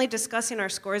point of only discussing our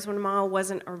scores when Ma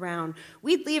wasn't around.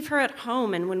 We'd leave her at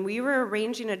home, and when we were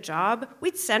arranging a job,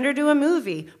 we'd send her to a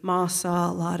movie. Ma saw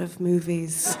a lot of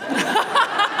movies.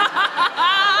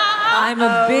 I'm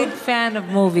a big fan of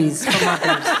movies from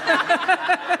others.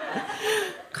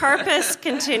 Karpis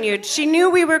continued, "She knew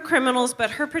we were criminals,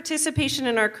 but her participation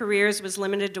in our careers was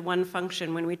limited to one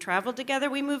function. When we traveled together,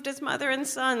 we moved as mother and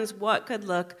sons. What could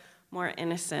look more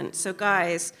innocent?" So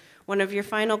guys, one of your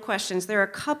final questions. There are a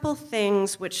couple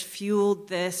things which fueled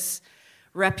this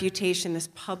reputation, this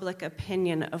public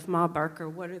opinion of Ma Barker.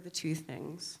 What are the two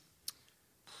things?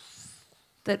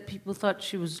 That people thought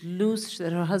she was loose,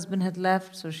 that her husband had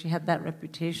left, so she had that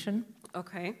reputation.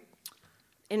 Okay.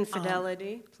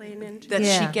 Infidelity playing into that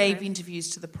Yeah. she gave interviews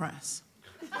to the press.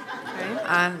 Okay.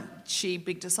 And she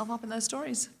bigged herself up in those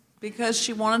stories because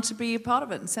she wanted to be a part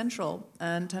of it and central,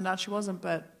 and turned out she wasn't,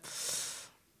 but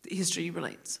history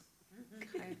relates.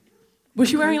 Okay. Was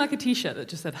she wearing like a t-shirt that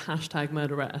just said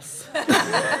 #murderess?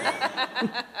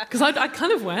 Because I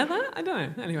kind of wear that. I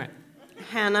don't know. Anyway.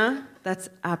 Hannah, that's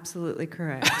absolutely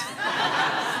correct.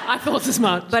 I thought as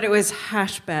much. But it was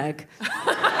hashbag.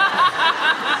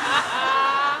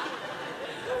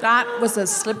 That was a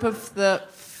slip of the...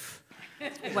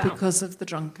 because of the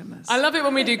drunkenness. I love it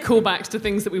when we do callbacks to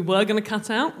things that we were going to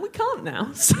cut out. We can't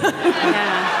now. So.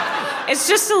 Yeah. It's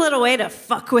just a little way to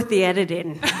fuck with the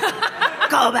editing.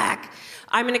 Go back.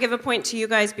 I'm going to give a point to you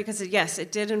guys because, yes,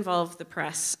 it did involve the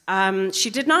press. She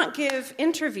did not give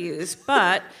interviews,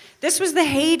 but this was the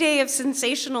heyday of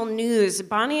sensational news.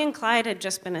 Bonnie and Clyde had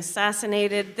just been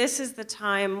assassinated. This is the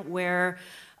time where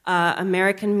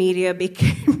American media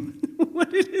became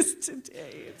what it is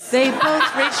today. They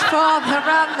both reached for the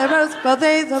gun.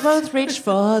 They both reached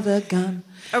for the gun.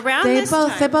 Around They this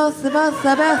both time, throw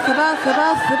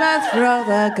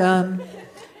the gun.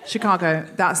 Chicago.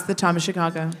 That's the time of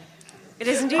Chicago. it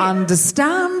is indeed.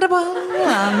 Understandable.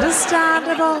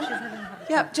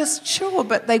 Yeah, just sure,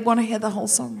 but they want to hear the whole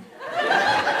song.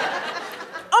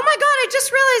 Oh my God! I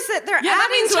just realized that they're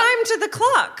adding time to the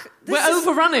clock. We're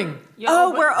overrunning. We're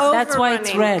overrunning. That's why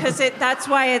it's red. That's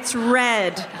why it's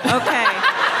red. Okay.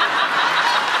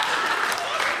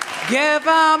 Give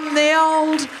them the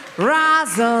old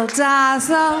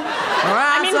razzle-dazzle,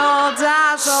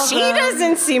 razzle-dazzle. She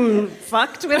doesn't seem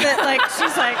fucked with it. Like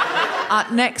she's like.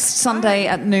 Next Sunday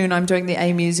at noon, I'm doing the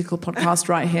A Musical podcast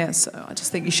right here, so I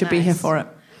just think you should be here for it.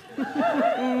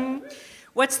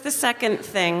 What's the second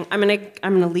thing? I'm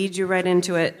gonna lead you right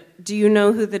into it. Do you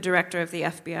know who the director of the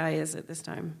FBI is at this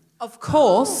time? Of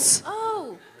course.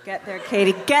 Oh. Get there,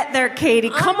 Katie. Get there, Katie.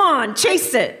 Come on,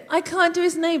 chase it. I can't do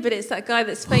his name, but it's that guy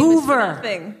that's famous Hoover. for that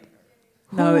thing.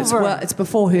 No, it's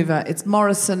before Hoover. It's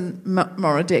Morrison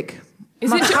Moradick.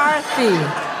 Is it McCarthy?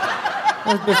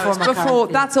 Was before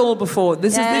McCarthy. That's all before.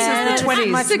 This is the 20s.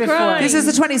 Much before. This is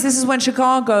the 20s. This is when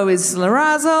Chicago is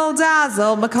razzle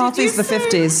dazzle. McCarthy's the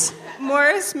 50s.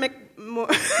 Morris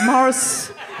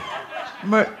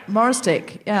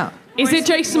Dick. Yeah. Is it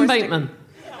Jason Bateman?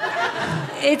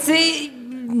 It's a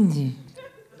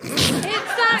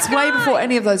It's way before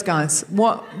any of those guys.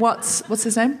 What's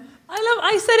his name?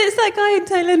 I said it's that guy, and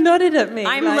Taylor nodded at me.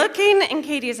 I'm looking in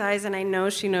Katie's eyes, and I know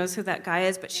she knows who that guy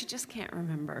is, but she just can't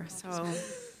remember. So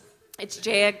it's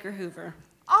J. Edgar Hoover.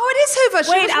 Oh, it is Hoover.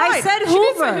 She was right. I said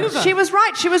Hoover. She was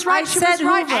right. She was right. I said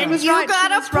Hoover. And you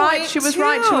got a point, She was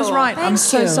right. She was right. Thank I'm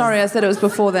so you. sorry. I said it was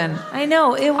before then. I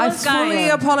know, it was... I fully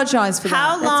apologize for that.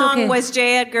 How long okay. was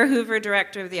J. Edgar Hoover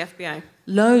director of the FBI?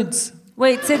 Loads.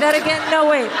 Wait, say that again. No,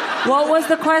 wait. What was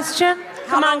the question?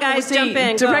 Come on, guys, jump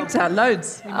in. Go. Director,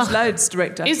 loads. He was loads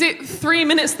director. Is it 3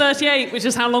 minutes 38, which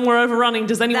is how long we're overrunning?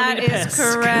 Does anyone That need a piss?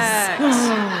 is correct.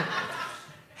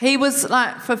 He was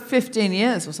like for 15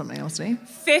 years or something, wasn't he?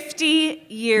 50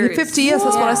 years. 50 years,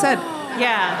 that's what I said.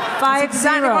 Yeah. That's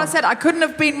exactly what I said. I couldn't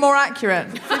have been more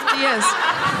accurate. 50 years.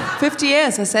 50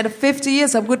 years. I said 50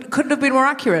 years. Couldn't have been more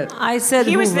accurate. I said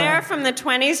He was Hoover. there from the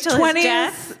 20s till his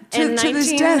death in to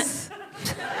his death.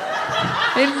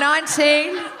 In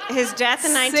 19... His death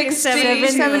in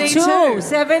 1972.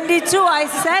 72, I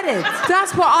said it.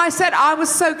 That's what I said. I was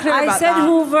so clear about that. I said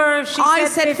Hoover, she I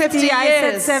said 50, years. I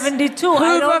said 72. Hoover,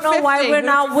 I don't know 50. why we're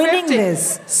not winning 50.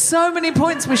 this. So many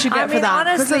points we should get for that.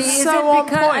 honestly, it's is so it on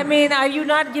because, point. I mean, are you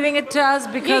not giving it to us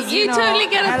because, You know, totally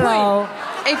get a hello.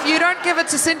 If you don't give it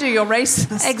to Cindy, you're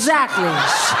racist. Exactly.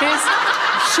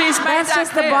 She's made That's that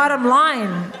just clear. the bottom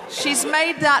line. She's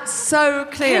made that so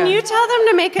clear. Can you tell them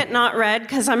to make it not red?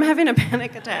 Because I'm having a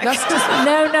panic attack. That's just...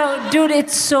 No, dude,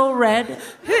 it's so red. It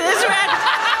is red.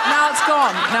 Now it's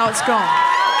gone. Now it's gone.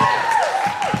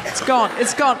 It's gone.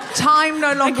 It's gone. Time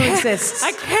no longer exists.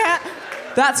 I can't.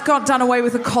 That's done away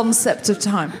with the concept of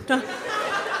time.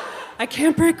 I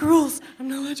can't break rules. I'm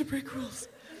not allowed to break rules.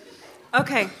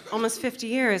 Okay, almost 50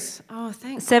 years. Oh,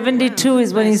 thanks. 72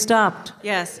 is when he stopped.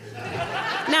 Yes.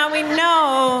 Now we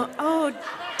know. Oh,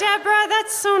 Deborah,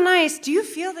 that's so nice. Do you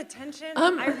feel the tension?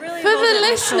 I really for know the that my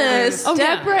listeners, shoulders-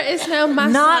 Deborah is now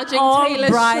massaging Not all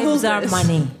Taylor's bribes shoulders. are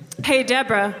money. Hey,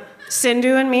 Deborah,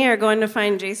 Sindhu and me are going to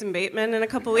find Jason Bateman in a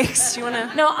couple weeks. Do you want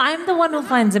to? No, I'm the one who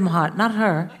finds him hot, not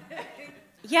her.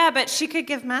 Yeah, but she could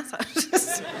give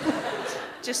massages.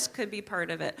 Just could be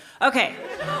part of it. Okay.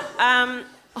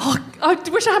 Oh, I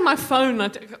wish I had my phone.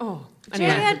 J.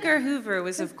 Anyway. Edgar Hoover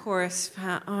was, of course,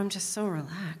 I'm just so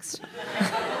relaxed.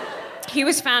 He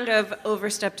was found to have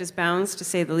overstepped his bounds, to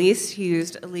say the least. He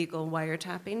used illegal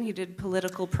wiretapping. He did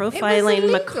political profiling,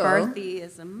 illegal?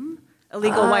 McCarthyism.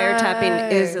 Illegal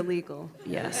wiretapping is illegal,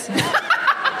 yes.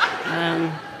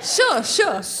 Sure.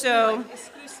 So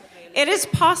it is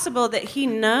possible that he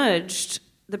nudged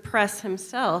the press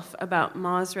himself about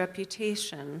Ma's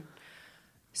reputation.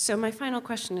 So my final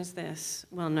question is this.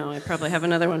 Well, no, I probably have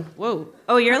another one. Whoa.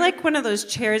 Oh, you're like one of those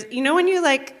chairs. You know when you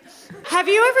have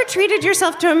you ever treated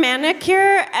yourself to a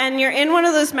manicure and you're in one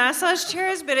of those massage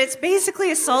chairs, but it's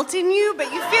basically assaulting you,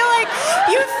 but you feel like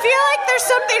there's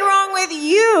something wrong with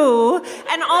you,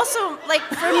 and also, like,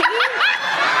 for me,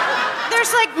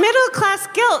 there's like middle class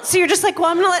guilt. So you're just like, well,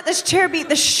 I'm gonna let this chair beat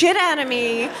the shit out of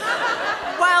me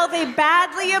while they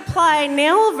badly apply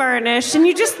nail varnish, and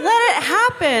you just let it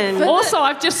happen. Also,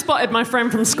 I've just spotted my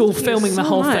friend from school filming the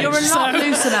whole thing. You're a lot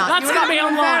looser now. That's going to be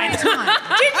online. Did you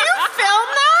film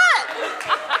that?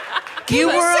 You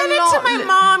were a Send it lot to my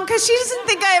mom, because she doesn't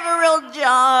think I have a real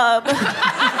job.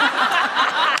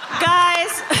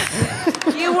 Guys.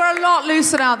 You were a lot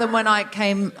looser now than when I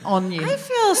came on you. I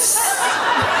feel...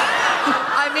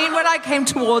 I mean, when I came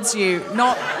towards you,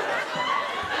 not...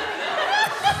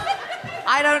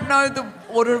 I don't know the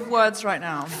order of words right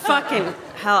now. Fucking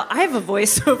hell. I have a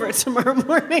voiceover tomorrow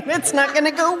morning. It's not going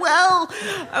to go well.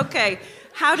 Okay.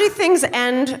 How do things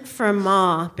end for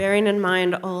Ma, bearing in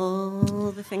mind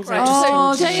all the things I just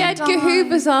told you? J. Edgar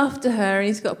Hoover's after her, and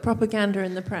he's got propaganda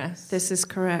in the press. This is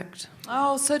correct.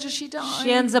 Oh, so does she die?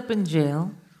 She ends up in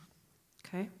jail.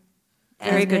 Okay.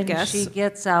 Very good then guess. She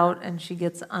gets out and she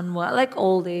gets unwell, like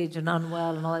old age and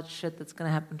unwell and all that shit that's going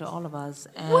to happen to all of us.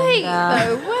 And, Wait.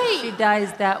 She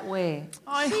dies that way.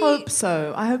 I hope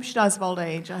so. I hope she dies of old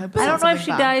age. I hope. I don't know if she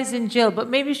dies in jail, but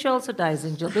maybe she also dies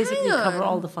in jail. Basically, cover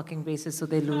all the fucking bases so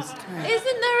they lose.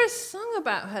 Isn't there a song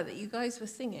about her that you guys were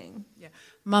singing? Yeah.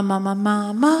 Ma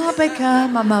Baker,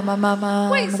 ma.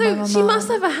 Wait, so she must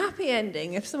have a happy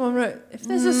ending if someone wrote... If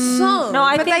there's a song...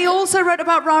 No, but they also wrote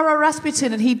about Rara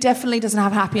Rasputin, and he definitely doesn't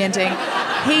have a happy ending.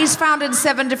 He's found in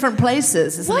 7 different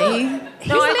places, isn't he?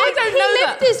 He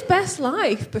lived his best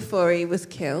life before he was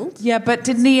killed. Yeah, but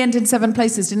didn't he end in 7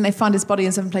 places? Didn't they find his body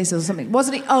in 7 places or something?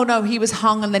 Wasn't he? Oh no, he was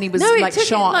hung and then he was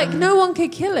shot. No one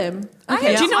could kill him.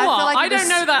 Okay, do you know what? Like I don't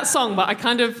know that song, but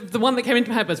the one that came into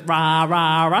my head was Ra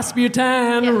Ra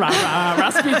Rasputin, Ra Ra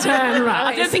Rasputin, Ra.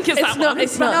 I don't think it's that one.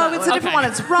 It's a different one.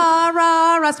 It's Ra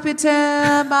Ra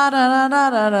Rasputin.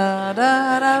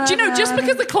 Do you know, just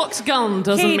because the clock's gone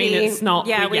doesn't mean it's not.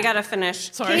 Yeah, we got to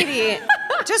finish. Sorry. Katie,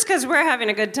 just because we're having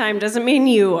a good time doesn't mean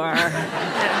you are.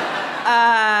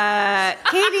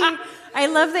 Katie, I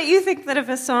love that you think that if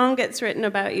a song gets written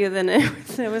about you, then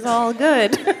it was all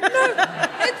good.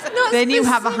 It's not then you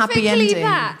have a happy ending.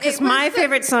 Because my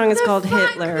favorite song is called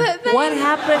Hitler. What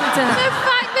happened to the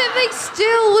fact that they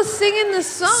still were singing the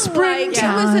song? Like, it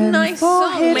was a nice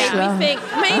song. Hitler. Made me think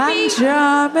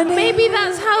maybe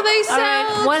that's how they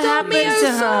sell what happened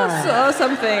to her? or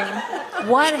something.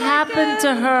 What happened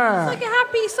to her? It's like a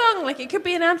happy song. Like, it could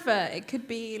be an advert. It could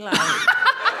be like...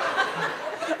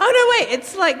 Oh, no, wait.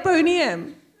 It's like Boney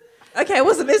M. Okay, I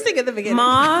wasn't listening at the beginning.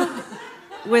 Ma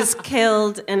was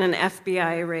killed in an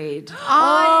FBI raid.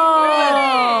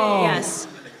 Oh! Yes.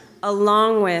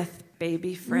 Along with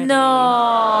baby Freddie.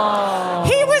 No!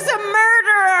 He was a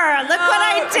murderer! Look what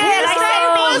I did! I said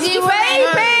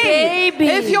baby!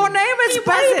 If your name is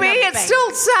baby, it's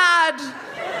still sad.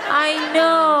 I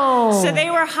know. So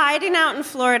they were hiding out in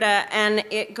Florida, and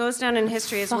it goes down in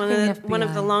history as one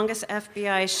of the longest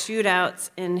FBI shootouts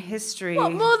in history.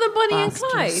 What, more than Bonnie and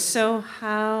Clyde? So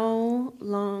how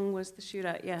long was the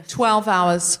shootout? Yes. 12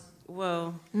 hours.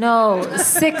 Whoa. No,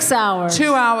 6 hours.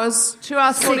 2 hours. 2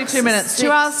 hours, 42 minutes.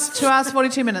 2 hours,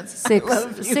 42 minutes. 6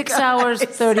 hours,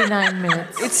 39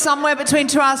 minutes. It's somewhere between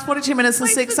 2 hours, 42 minutes and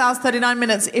 6 hours, 39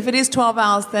 minutes. If it is 12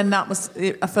 hours, then that was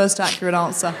a first accurate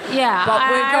answer. Yeah, but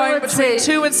we're I going would between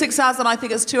say- 2 and 6 hours, and I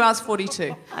think it's 2 hours,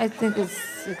 42. I think it's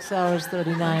 6 hours,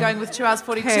 39. Going with 2 hours,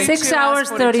 42. 6 2 hours,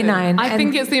 42. 39. I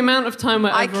think it's the amount of time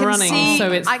we're overrunning,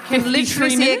 so it's I can 53 literally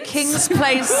see a minutes. King's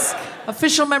Place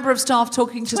official member of staff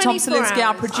talking to Tom 24 Selinsky, our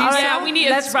hours. producer. Yeah, we need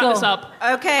to wrap this up.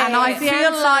 Okay. And I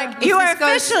feel like you if are this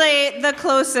goes- officially the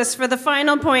closest. For the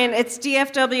final point, it's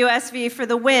DFWSV for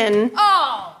the win.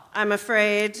 Oh! I'm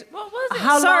afraid. What was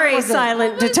it? Sorry,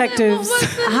 silent detectives.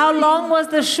 How long was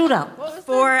the shootout?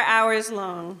 4 hours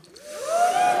long.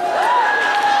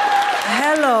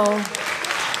 Hello.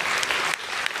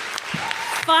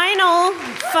 Final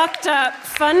fucked up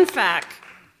fun fact.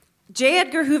 J.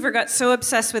 Edgar Hoover got so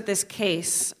obsessed with this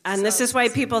case, and this is why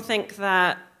people think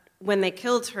that when they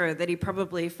killed her, that he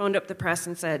probably phoned up the press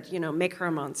and said, make her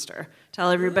a monster.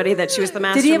 Tell everybody that she was the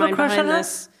Did he have a mastermind crush behind on her?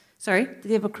 this. Sorry? Did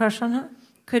he have a crush on her?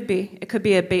 Could be. It could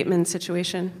be a Bateman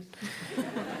situation.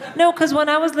 No, because when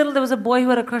I was little, there was a boy who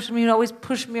had a crush on me who'd always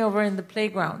push me over in the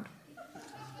playground.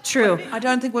 True. I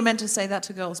don't think we're meant to say that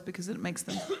to girls because it makes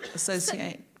them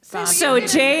associate bad. So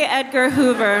J. Edgar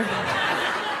Hoover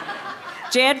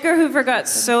got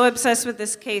so obsessed with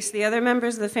this case, the other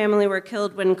members of the family were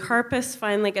killed. When Karpus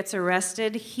finally gets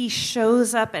arrested, he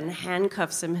shows up and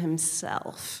handcuffs him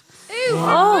himself. Ew,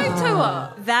 photo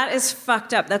op. That is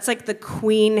fucked up. That's like the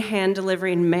Queen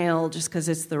hand-delivering mail just because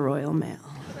it's the Royal Mail.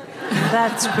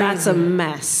 That's crazy. That's a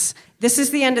mess. This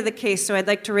is the end of the case, so I'd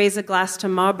like to raise a glass to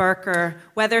Ma Barker.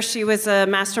 Whether she was a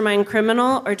mastermind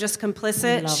criminal or just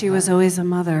complicit, she was always a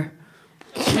mother.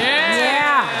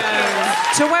 Yeah.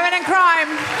 To women in crime.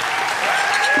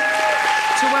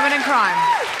 To women in crime.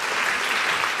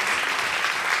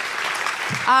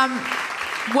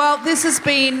 Well, this has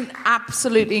been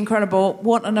absolutely incredible.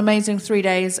 What an amazing 3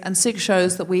 days and 6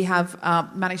 shows that we have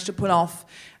managed to pull off.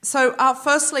 So,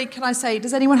 firstly, can I say,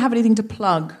 does anyone have anything to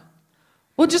plug?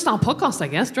 Well, just our podcast, I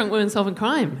guess, Drunk Women Solving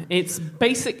Crime. It's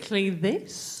basically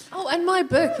this. Oh, and my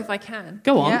book, if I can.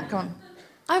 Go on. Yeah, go on.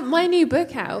 My new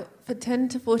book out for 10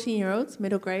 to 14-year-olds,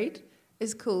 middle grade,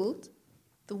 is called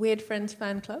The Weird Friends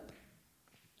Fan Club.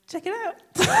 Check it out.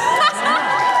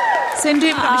 Cindy,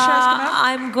 you've got any shows coming up?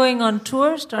 I'm going on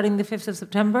tour starting the 5th of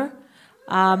September.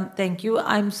 Thank you.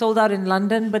 I'm sold out in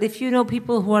London, but if you know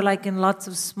people who are like in lots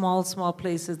of small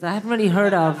places that I haven't really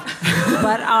heard of,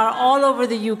 but are all over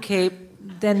the UK,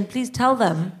 then please tell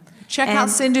them. Check out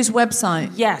Cindy's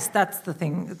website. Yes, that's the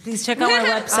thing. Please check out my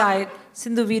website,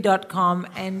 sindhuv.com,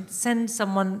 and send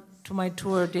someone to my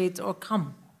tour dates or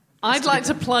come. I'd like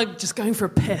to plug just going for a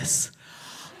piss.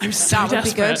 I'm so That would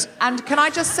desperate. be good. And can I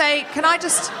just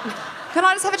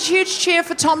have a huge cheer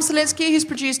for Tom Selinsky, who's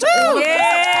produced all of this?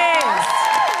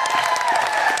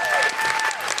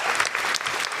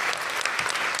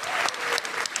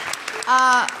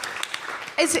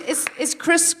 Is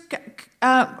Chris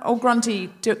or Grunty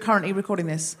currently recording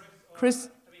this? Chris?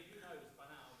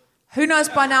 Who knows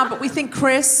by now, but we think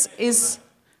Chris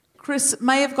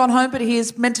may have gone home, but he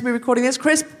is meant to be recording this.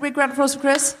 Chris, big round of applause for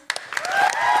Chris.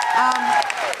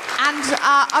 And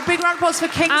a big round of applause for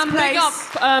King's and Place. big up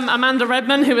Amanda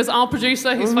Redman, who is our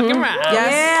producer, who's fucking rad.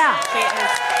 Yes. Yeah. She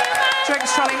is.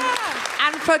 Drinks trolley.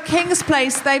 And for King's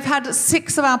Place, they've had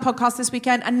 6 of our podcasts this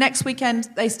weekend, and next weekend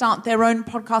they start their own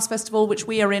podcast festival, which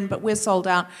we are in, but we're sold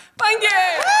out. Thank you!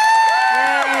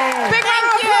 Big round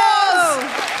of applause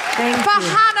for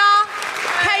Hannah,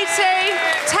 Katie,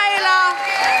 Taylor,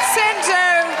 Sindhu.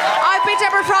 I've been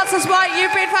Deborah Frances-White.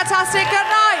 You've been fantastic. Good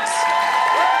night.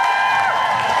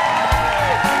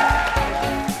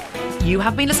 You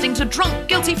have been listening to Drunk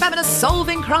Guilty Feminists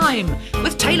Solving Crime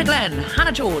with Taylor Glenn,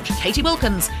 Hannah George, Katie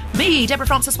Wilkins, me, Deborah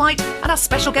Frances-White, and our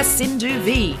special guest Sindhu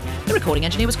V. The recording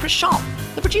engineer was Chris Sharp.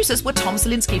 The producers were Tom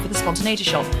Zielinski for The Spontaneity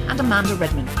Shop and Amanda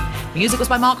Redman. Music was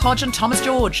by Mark Hodge and Thomas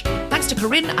George. Thanks to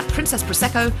Corinne at Princess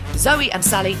Prosecco, Zoe and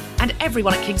Sally, and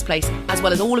everyone at King's Place, as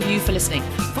well as all of you for listening.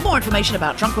 For more information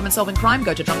about Drunk Women Solving Crime,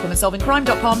 go to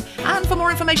drunkwomensolvingcrime.com. And for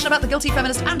more information about The Guilty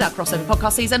Feminist and our crossover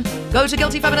podcast season, go to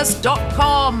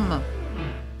guiltyfeminist.com.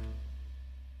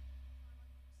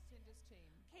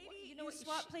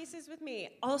 Swap places with me.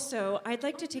 Also, I'd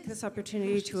like to take this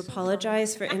opportunity to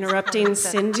apologize for interrupting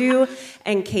Sindhu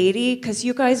and Katie, because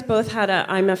you guys both had a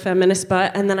I'm a feminist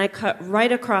butt, and then I cut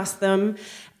right across them.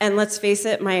 And let's face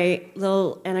it, my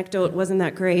little anecdote wasn't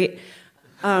that great.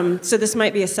 So this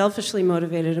might be a selfishly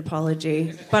motivated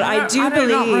apology, but I do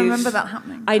remember that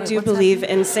happening. I do believe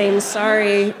in saying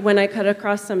sorry when I cut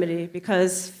across somebody,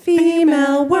 because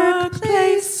female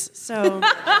workplace. So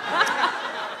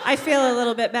I feel a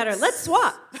little bit better. Let's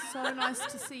swap. So nice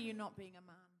to see you not being a man.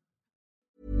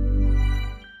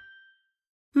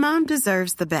 Mom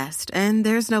deserves the best, and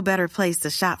there's no better place to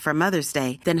shop for Mother's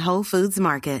Day than Whole Foods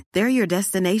Market. They're your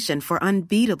destination for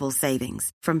unbeatable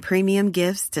savings, from premium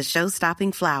gifts to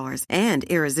show-stopping flowers and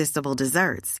irresistible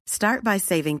desserts. Start by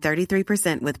saving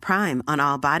 33% with Prime on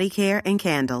all body care and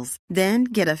candles. Then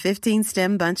get a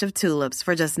 15-stem bunch of tulips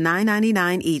for just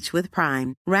 $9.99 each with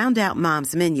Prime. Round out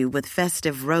Mom's menu with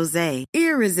festive rosé,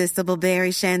 irresistible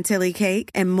berry chantilly cake,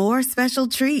 and more special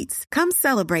treats. Come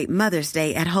celebrate Mother's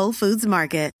Day at Whole Foods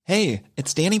Market. Hey,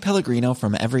 it's Danny Pellegrino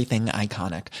from Everything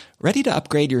Iconic. Ready to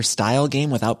upgrade your style game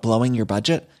without blowing your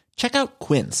budget? Check out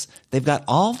Quince. They've got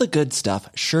all the good stuff,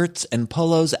 shirts and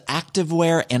polos,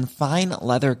 activewear, and fine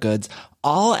leather goods,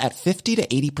 all at 50 to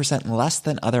 80% less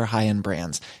than other high-end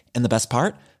brands. And the best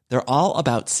part? They're all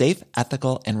about safe,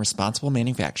 ethical, and responsible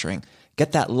manufacturing.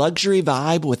 Get that luxury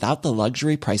vibe without the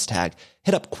luxury price tag.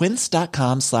 Hit up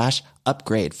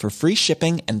quince.com/upgrade for free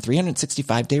shipping and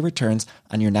 365-day returns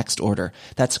on your next order.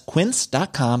 That's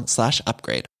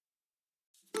quince.com/upgrade.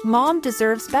 Mom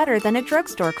deserves better than a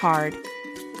drugstore card.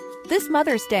 This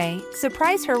Mother's Day,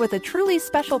 surprise her with a truly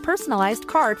special personalized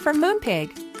card from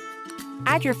Moonpig.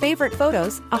 Add your favorite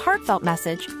photos, a heartfelt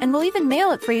message, and we'll even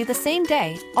mail it for you the same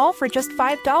day, all for just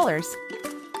 $5.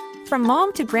 From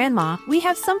mom to grandma, we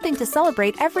have something to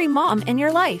celebrate every mom in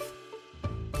your life.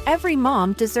 Every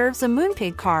mom deserves a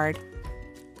Moonpig card.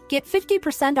 Get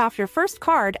 50% off your first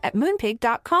card at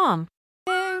moonpig.com.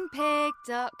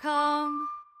 Moonpig.com